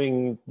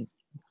 knowing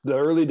the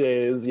early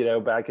days,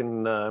 back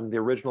in the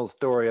original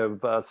story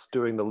of us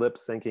doing the lip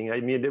syncing,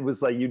 it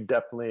was like you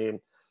definitely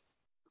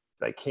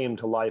that came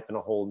to life in a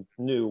whole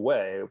new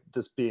way,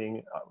 just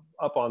being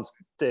up on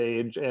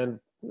stage and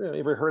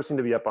rehearsing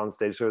to be up on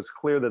stage. So it's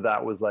clear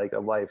that was like a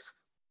life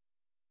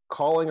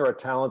calling or a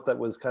talent that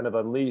was kind of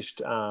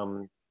unleashed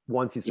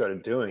once you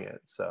started doing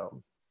it.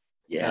 So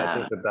yeah,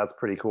 I think that's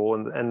pretty cool.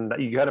 And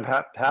you kind of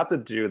have to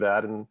do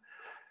that. And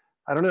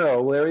I don't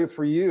know, Larry,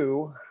 for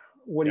you,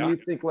 what do you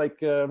think,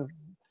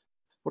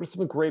 what are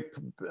some great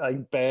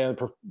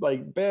bands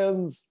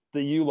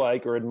that you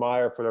like or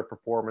admire for their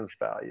performance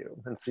value,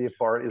 and see if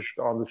Bart is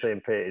on the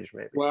same page,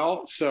 maybe?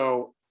 Well,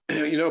 so,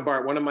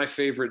 Bart, one of my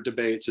favorite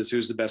debates is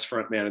who's the best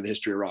front man in the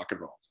history of rock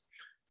and roll.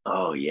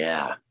 Oh,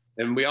 yeah.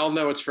 And we all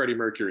know it's Freddie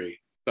Mercury,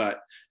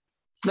 but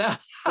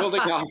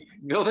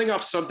building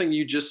off something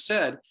you just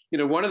said,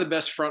 one of the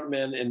best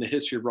frontmen in the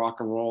history of rock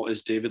and roll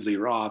is David Lee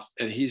Roth,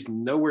 and he's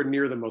nowhere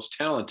near the most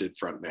talented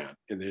frontman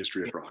in the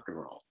history of rock and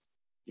roll.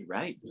 You're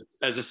right.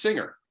 As a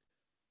singer,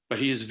 but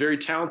he's very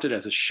talented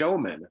as a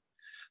showman.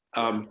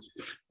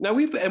 Now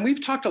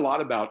we've talked a lot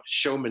about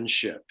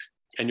showmanship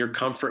and your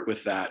comfort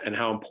with that and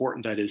how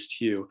important that is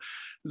to you.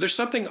 There's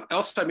something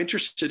else I'm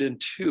interested in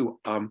too.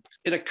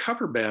 In a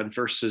cover band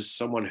versus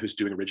someone who's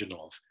doing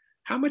originals,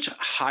 how much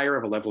higher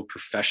of a level of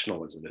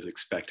professionalism is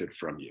expected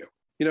from you?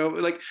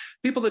 Like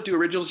people that do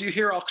originals, you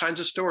hear all kinds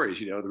of stories,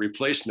 the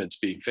Replacements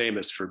being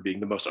famous for being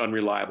the most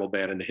unreliable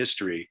band in the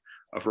history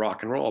of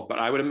rock and roll. But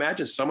I would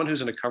imagine someone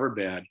who's in a cover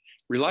band,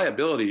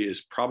 reliability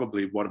is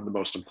probably one of the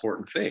most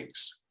important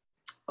things.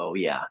 Oh,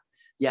 yeah.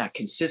 Yeah.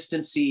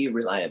 Consistency,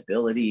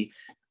 reliability,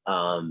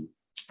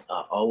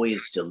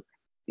 always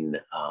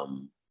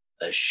delivering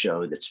a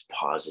show that's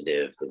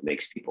positive, that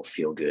makes people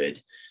feel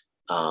good.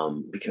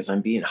 Because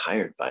I'm being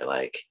hired by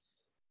like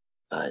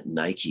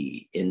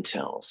Nike,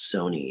 Intel,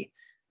 Sony,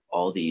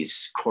 all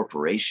these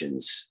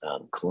corporations.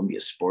 Columbia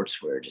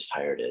Sportswear just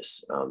hired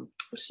us.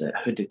 What's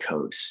that? Hood to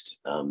Coast.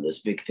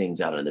 Those big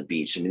things out on the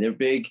beach. I mean, they're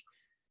big.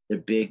 They're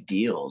big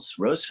deals.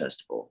 Rose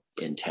Festival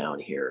in town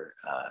here.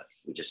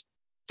 We just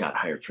got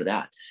hired for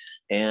that,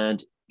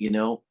 and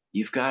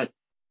you've got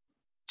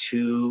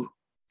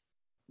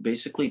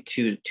basically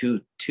two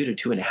to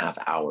 2.5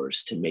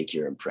 hours to make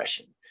your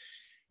impression,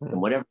 and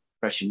whatever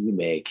impression you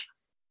make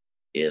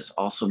is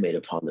also made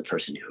upon the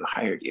person who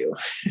hired you.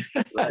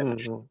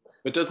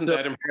 But doesn't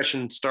that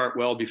impression start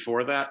well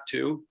before that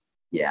too?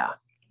 Yeah.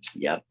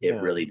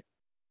 It really,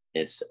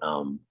 it's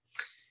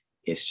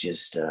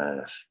just,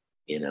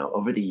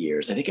 over the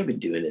years, I think I've been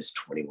doing this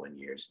 21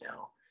 years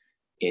now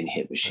in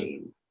Hit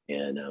Machine.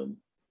 And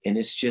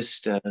it's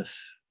just,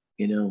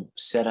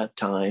 set up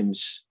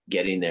times,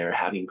 getting there,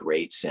 having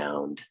great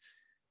sound,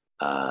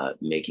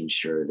 making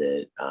sure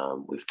that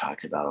we've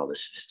talked about all the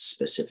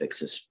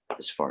specifics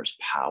as far as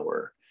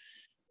power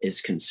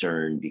is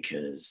concerned,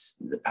 because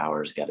the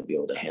power's got to be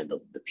able to handle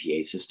the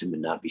PA system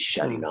and not be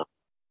shutting off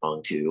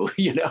too,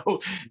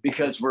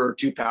 because we're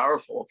too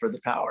powerful for the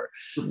power.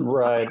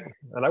 Right.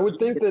 And I would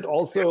think that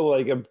also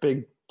like a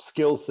big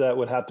skill set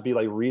would have to be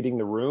like reading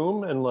the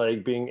room and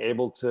like being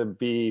able to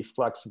be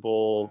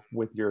flexible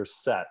with your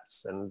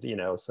sets and,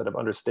 sort of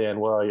understand,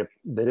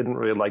 they didn't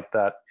really like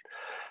that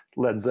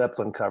Led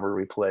Zeppelin cover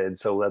we played,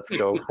 so let's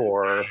go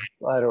for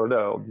I don't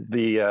know,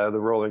 the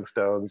Rolling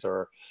Stones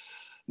or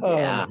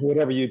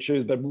whatever you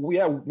choose. But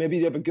maybe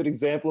you have a good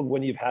example of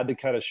when you've had to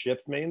kind of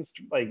shift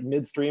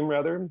midstream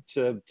rather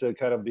to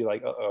kind of be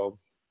like,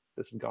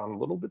 this has gone a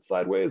little bit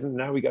sideways and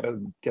now we got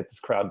to get this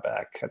crowd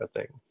back, kind of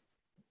thing.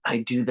 I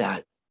do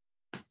that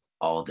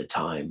all the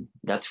time.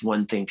 That's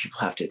one thing people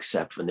have to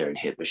accept when they're in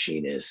Hit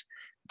Machine is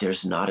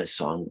there's not a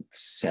song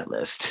set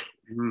list.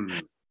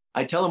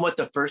 I tell them what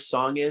the first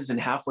song is, and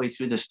halfway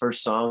through this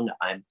first song,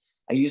 I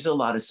use a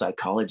lot of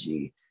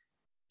psychology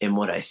in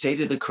what I say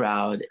to the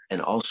crowd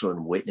and also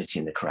in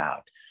witnessing the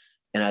crowd.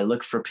 And I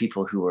look for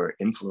people who are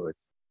influenced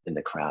in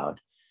the crowd.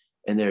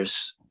 And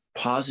there's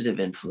positive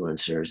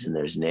influencers and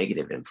there's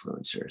negative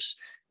influencers.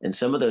 And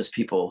some of those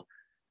people,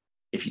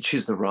 if you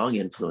choose the wrong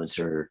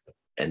influencer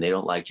and they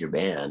don't like your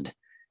band,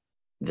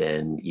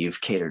 then you've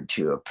catered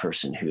to a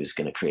person who's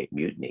going to create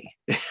mutiny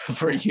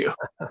for you.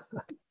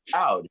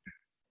 Crowd.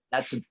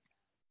 That's a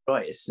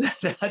choice.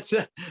 It's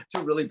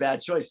a really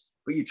bad choice.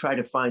 But you try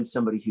to find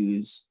somebody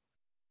who's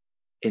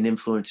an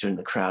influencer in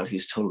the crowd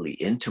who's totally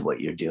into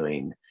what you're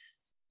doing,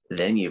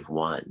 then you've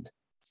won.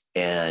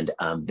 And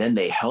then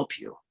they help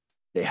you.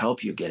 They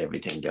help you get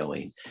everything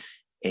going.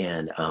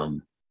 And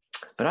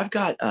but I've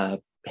got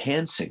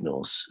hand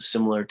signals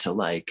similar to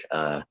like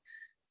a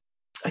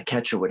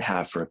catcher would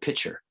have for a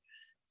pitcher.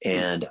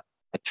 And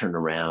I turn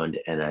around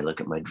and I look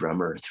at my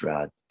drummer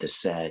throughout the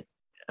set.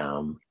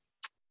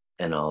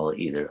 And I'll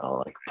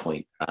like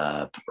point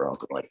up or I'll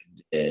go like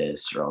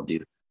this, or I'll do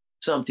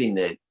something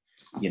that,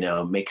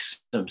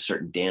 makes some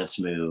certain dance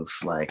move.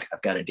 Like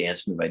I've got a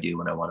dance move I do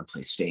when I want to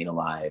play Staying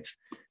Alive.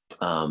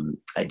 I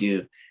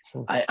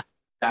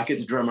back at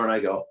the drummer and I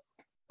go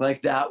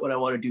like that when I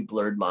want to do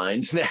Blurred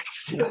Lines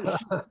next.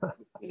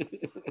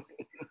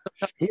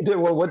 He did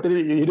what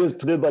did he just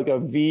did like a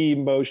V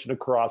motion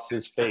across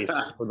his face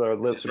for the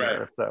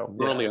listener. Right. So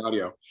we're only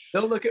audio.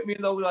 They'll look at me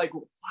and they'll be like,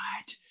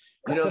 what?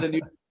 The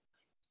new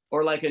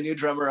or like a new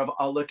drummer,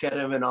 I'll look at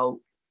him and I'll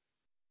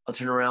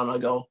turn around and I'll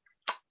go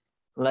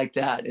like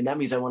that. And that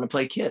means I want to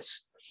play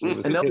Kiss.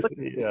 And they'll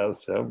look,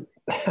 so.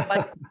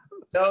 like,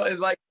 no, it's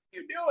like, what are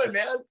you doing,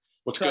 man?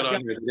 What's going on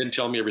here? You didn't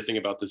tell me everything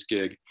about this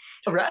gig.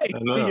 Right.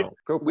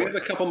 We have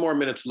a couple more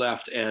minutes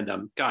left. And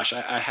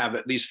I have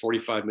at least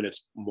 45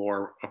 minutes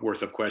more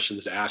worth of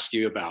questions to ask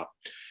you about,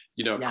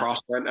 cross.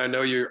 I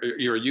know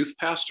you're a youth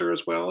pastor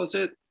as well, is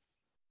it?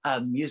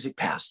 Music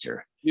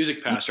pastor.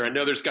 Music pastor. I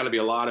know there's got to be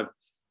a lot of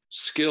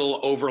skill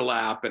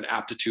overlap and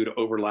aptitude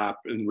overlap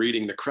and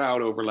reading the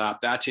crowd overlap.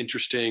 That's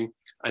interesting.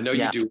 I know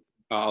you do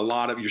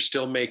you're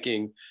still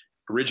making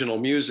original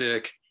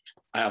music.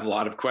 I have a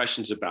lot of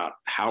questions about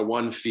how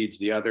one feeds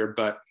the other,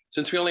 but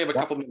since we only have a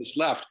couple minutes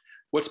left,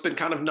 what's been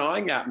kind of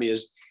gnawing at me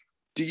is,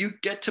 do you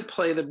get to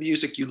play the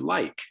music you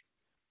like?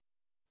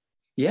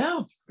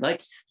 Yeah.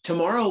 Like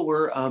tomorrow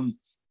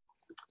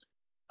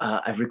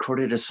I've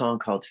recorded a song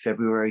called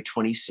February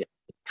 26th,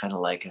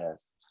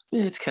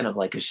 it's kind of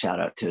like a shout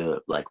out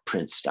to like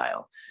Prince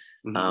style.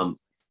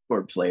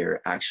 Keyboard player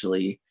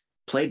actually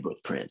played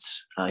with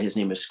Prince. His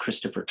name is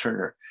Christopher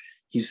Turner.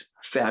 He's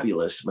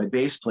fabulous. My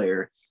bass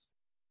player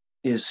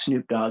is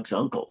Snoop Dogg's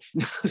uncle.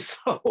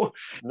 So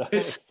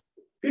nice.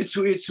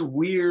 It's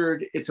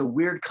weird. It's a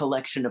weird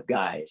collection of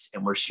guys,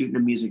 and we're shooting a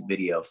music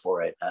video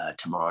for it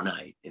tomorrow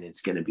night, and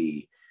it's going to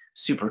be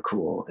super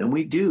cool. And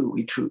we do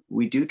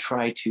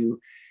try to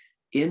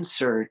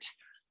insert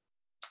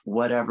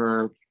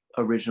whatever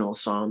original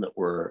song that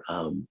we're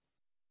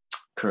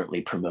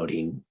currently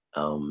promoting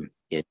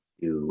into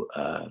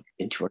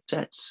into our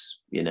sets,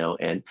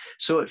 and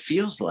so it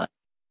feels like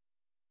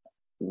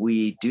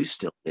we do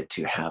still get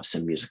to have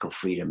some musical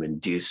freedom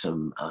and do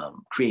some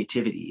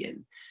creativity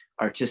and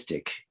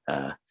artistic.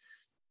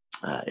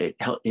 It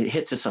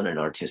hits us on an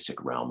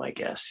artistic realm, I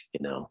guess,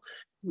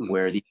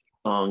 where the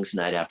songs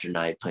night after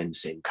night playing the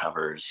same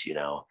covers,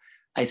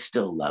 I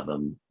still love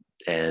them.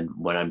 And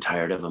when I'm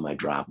tired of them, I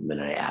drop them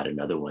and I add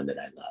another one that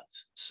I love.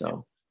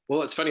 So,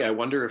 well, it's funny. I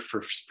wonder if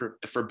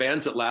for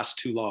bands that last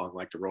too long,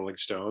 like the Rolling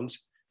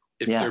Stones,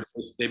 if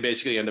they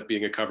basically end up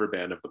being a cover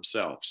band of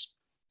themselves.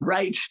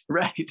 Right.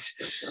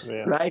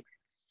 Yeah. Right.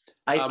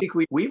 I think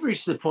we've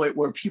reached the point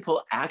where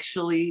people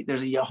actually,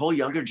 there's a whole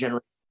younger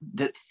generation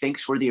that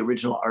thinks we're the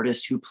original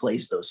artist who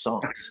plays those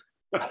songs.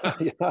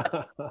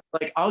 Yeah.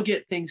 Like I'll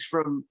get things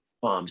from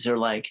moms. They're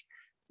like,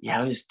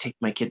 yeah, I was taking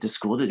my kid to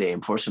school today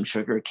and Pour Some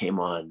Sugar came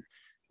on.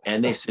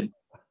 And they said,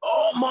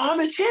 oh, Mom,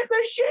 it's Hit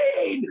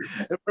Machine.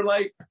 And we're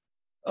like,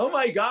 oh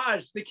my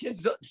gosh, the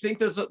kids think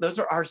those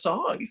are our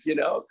songs,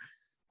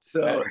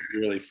 So that's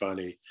really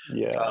funny.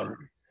 Yeah.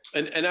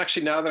 And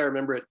actually, now that I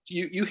remember it,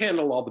 you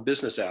handle all the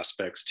business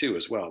aspects too,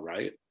 as well,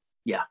 right?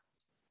 Yeah.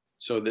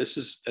 So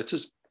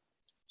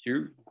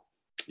you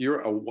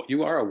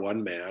are a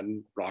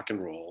one-man rock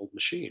and roll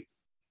machine.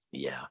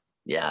 Yeah.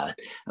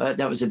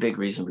 That was a big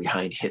reason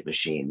behind Hit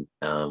Machine.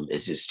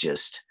 Is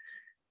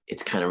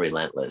it's kind of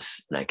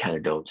relentless, and I kind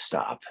of don't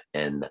stop.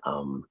 And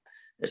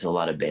there's a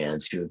lot of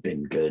bands who have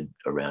been good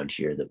around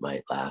here that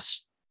might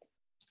last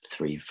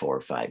 3, 4,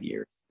 5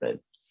 years, but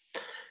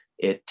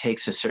it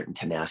takes a certain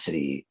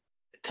tenacity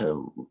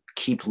to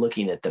keep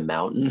looking at the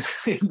mountain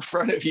in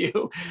front of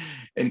you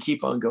and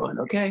keep on going.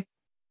 Okay,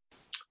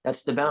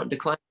 that's the mountain to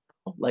climb.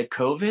 Like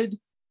COVID,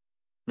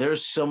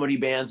 there's so many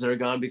bands that are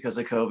gone because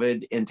of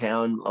COVID in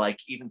town,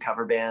 like even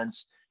cover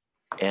bands.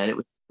 And it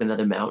was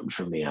another mountain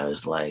for me. I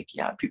was like,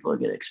 yeah, people are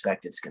going to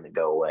expect it's going to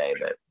go away,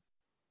 but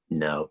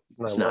no,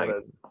 it's not.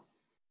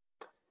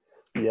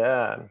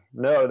 Yeah,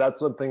 no,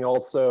 that's one thing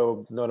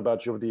also known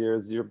about you over the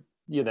years. You're,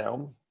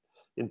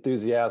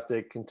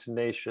 enthusiastic and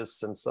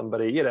tenacious, and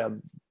somebody, that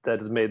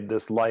has made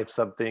this life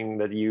something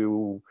that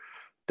you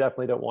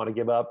definitely don't want to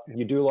give up.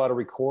 You do a lot of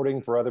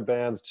recording for other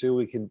bands too.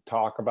 We could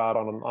talk about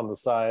on the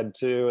side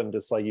too, and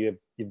just like you've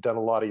done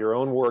a lot of your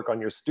own work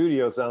on your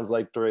studio. Sounds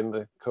like during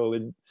the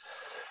COVID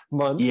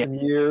months and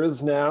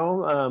years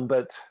now.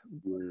 But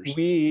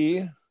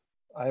I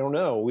don't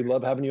know. We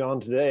love having you on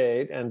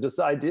today, and this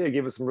idea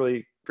gave us some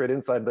really great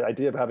insight. The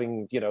idea of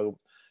having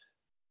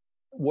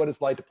what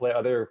it's like to play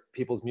other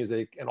people's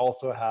music, and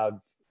also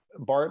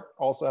Bart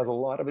also has a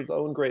lot of his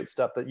own great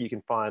stuff that you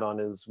can find on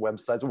his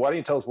website. So why don't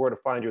you tell us where to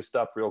find your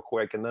stuff real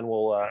quick, and then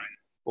we'll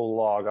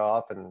log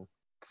off and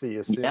see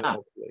you soon. Yeah.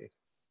 Hopefully.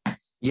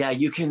 Yeah,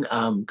 you can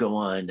go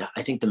on.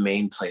 I think the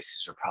main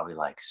places are probably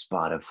like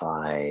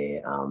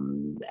Spotify,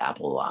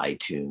 Apple,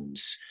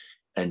 iTunes,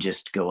 and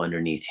just go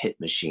underneath Hit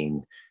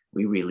Machine.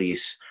 I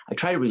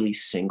try to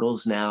release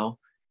singles now.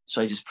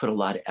 So I just put a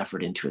lot of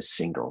effort into a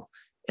single.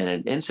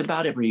 And it's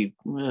about every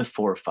 4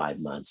 or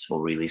 5 months, we'll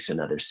release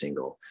another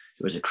single.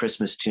 There was a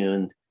Christmas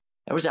tune.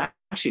 There was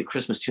actually a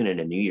Christmas tune and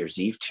a New Year's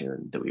Eve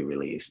tune that we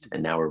released.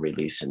 And now we're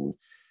releasing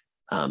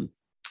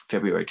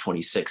February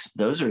 26th.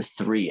 Those are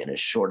 3 in a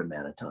short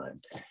amount of time.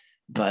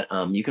 But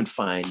you can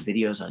find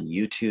videos on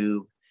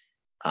YouTube.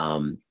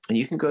 And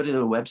you can go to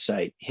the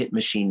website,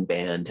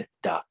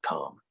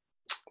 hitmachineband.com.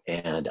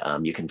 And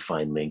you can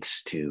find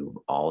links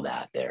to all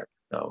that there.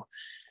 So,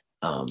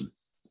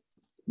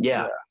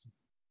 yeah.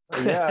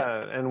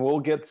 Yeah, and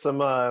we'll get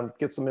some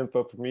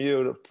info from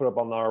you to put up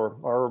on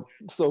our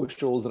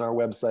socials and our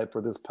website for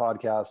this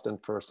podcast,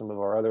 and for some of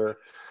our other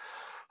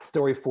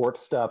Story Fort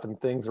stuff and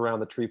things around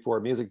the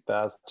Treefort Music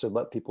Fest, to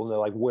let people know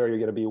like where you're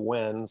going to be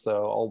when.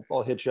 So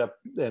I'll hit you up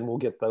and we'll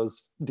get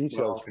those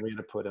details for you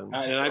to put in.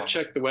 And I've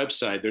checked the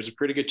website. There's a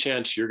pretty good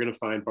chance you're going to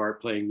find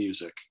Bart playing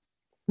music.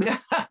 Yeah.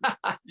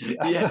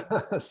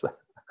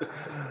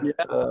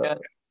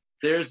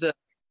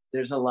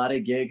 There's a lot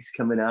of gigs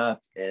coming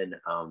up, and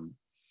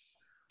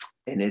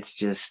it's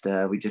just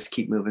we just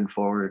keep moving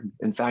forward.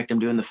 In fact, I'm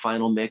doing the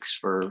final mix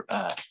for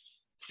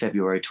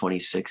February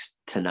 26th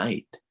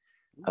tonight.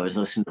 I was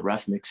listening to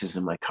rough mixes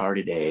in my car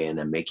today,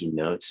 and I'm making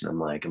notes, and I'm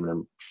like, I'm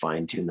going to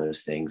fine tune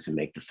those things and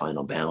make the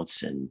final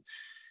bounce, and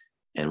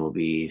we'll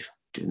be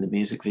doing the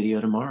music video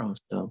tomorrow.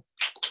 So,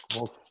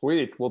 well,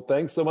 sweet. Well,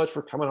 thanks so much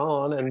for coming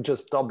on, and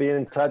I'll be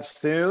in touch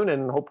soon,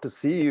 and hope to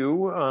see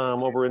you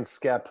over in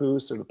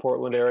Scappoose or the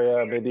Portland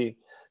area. Maybe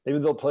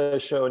they'll play a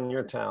show in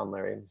your town,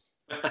 Larry.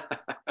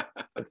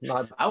 It's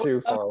not too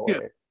far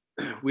away.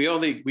 We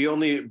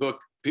only book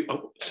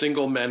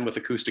single men with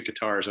acoustic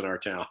guitars in our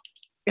town.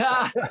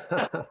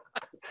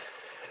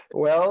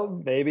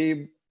 Well,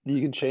 maybe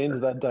you can change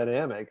that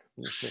dynamic.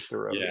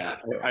 Yeah,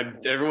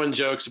 everyone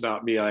jokes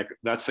about me like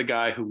that's the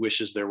guy who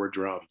wishes there were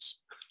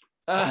drums.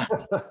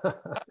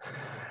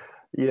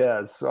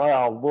 Yes,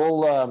 well,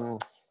 we'll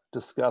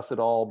discuss it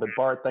all. But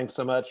Bart, thanks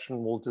so much, and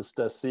we'll just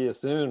see you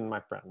soon, my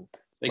friend.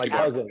 Thank my you,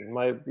 cousin,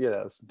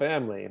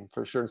 family, and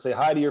for sure. Say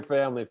hi to your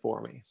family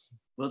for me.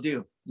 Will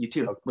do. You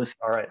too. Okay.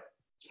 All right.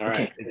 All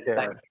right.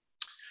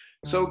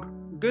 So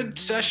good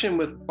session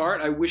with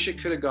Bart. I wish it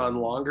could have gone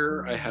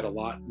longer. I had a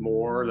lot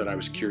more that I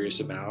was curious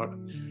about.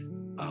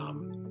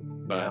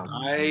 But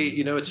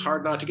it's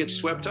hard not to get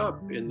swept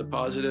up in the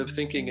positive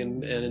thinking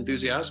and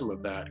enthusiasm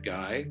of that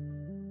guy.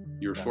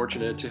 You're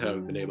fortunate to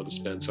have been able to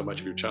spend so much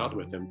of your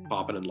childhood with him,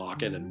 popping and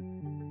locking. And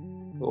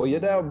well, we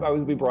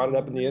brought it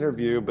up in the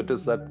interview, but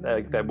just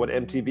that when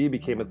MTV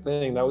became a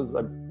thing,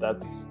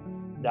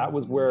 that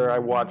was where I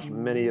watched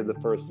many of the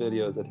first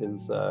videos at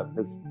his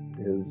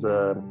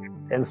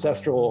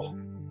ancestral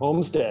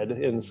homestead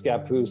in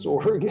Scappoose,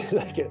 Oregon.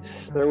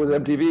 There was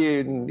MTV,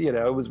 and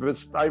it was.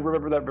 I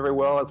remember that very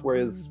well. That's where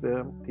he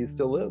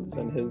still lives,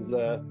 and his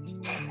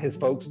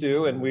folks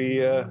do. And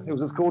it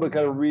was just cool to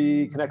kind of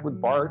reconnect with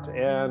Bart.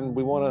 And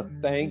we want to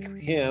thank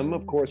him,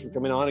 of course, for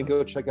coming on. And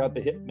go check out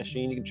the Hit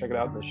Machine. You can check it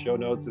out in the show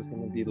notes. There's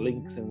going to be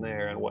links in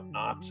there and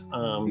whatnot.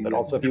 But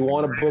also, if you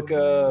want to book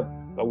a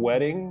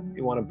wedding,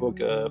 you want to book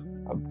a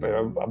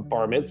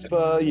bar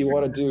mitzvah, you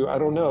want to do, I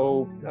don't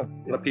know. A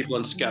lot of people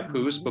in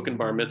Scappoose booking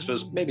bar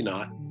mitzvahs, maybe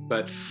not,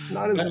 but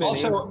not as many.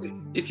 Also,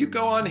 if you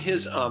go on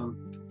his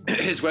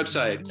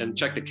website and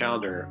check the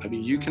calendar, I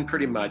mean, you can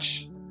pretty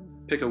much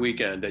pick a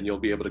weekend and you'll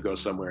be able to go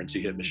somewhere and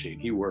see Hit Machine.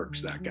 He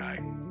works, that guy.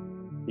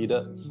 He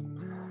does.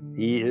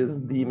 He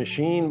is the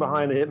machine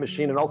behind the Hit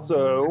Machine. And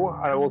also,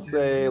 I will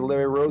say,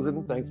 Larry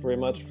Rosen, thanks very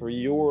much for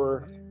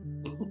your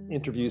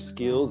interview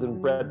skills,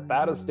 and Brett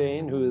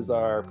Battistane, who is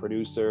our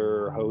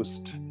producer,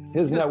 host.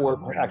 His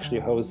network actually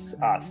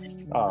hosts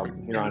us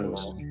here on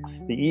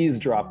the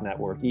Eavesdrop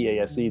Network,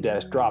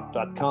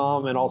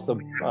 ease-drop.com, and also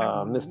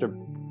Mr.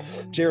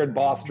 Jared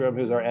Bostrom,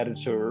 who's our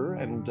editor,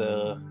 and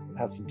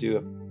has to do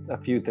a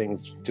few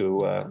things to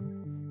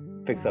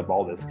fix up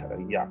all this kind of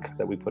yuck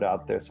that we put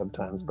out there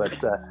sometimes.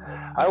 But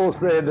I will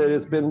say that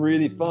it's been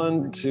really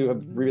fun to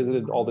have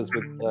revisited all this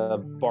with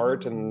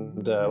Bart.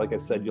 And like I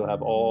said, you'll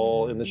have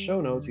all in the show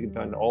notes. You can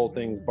find all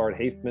things Bart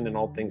Haifman and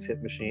all things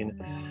Hit Machine.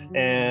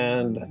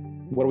 And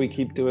what do we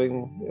keep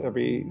doing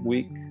every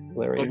week,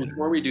 Larry? Well,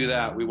 before we do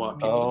that, we want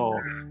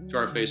people to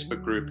our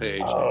Facebook group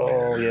page.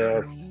 Oh,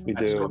 yes, we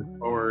do.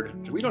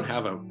 Forward. We don't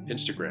have an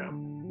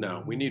Instagram.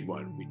 No, we need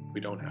one. We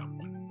don't have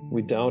one.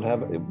 We do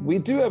have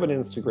an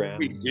Instagram.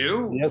 We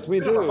do? Yes,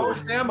 we do. What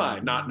host am I?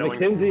 Not knowing.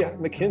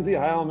 Mackenzie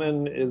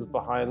Heilman is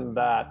behind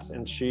that,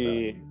 and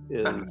she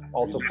is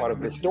also part of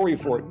the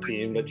Storyfort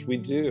team, which we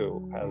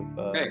do have.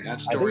 Okay,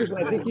 that's story.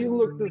 I think you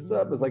looked this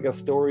up as like a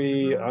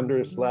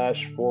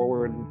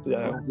story_forward.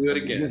 Do it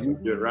again.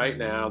 Do it right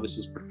now. This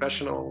is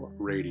professional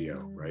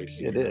radio, right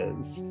here. It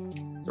is.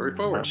 Story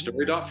forward.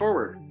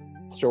 Story.forward.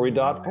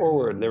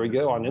 Story.forward. There we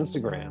go on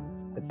Instagram.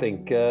 I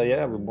think,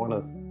 we want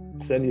to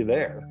send you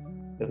there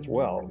as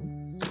well.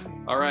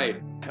 All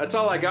right, that's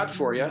all I got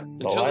for you.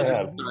 Until next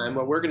time,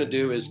 what we're going to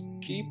do is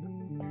keep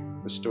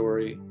the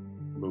story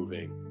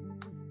moving.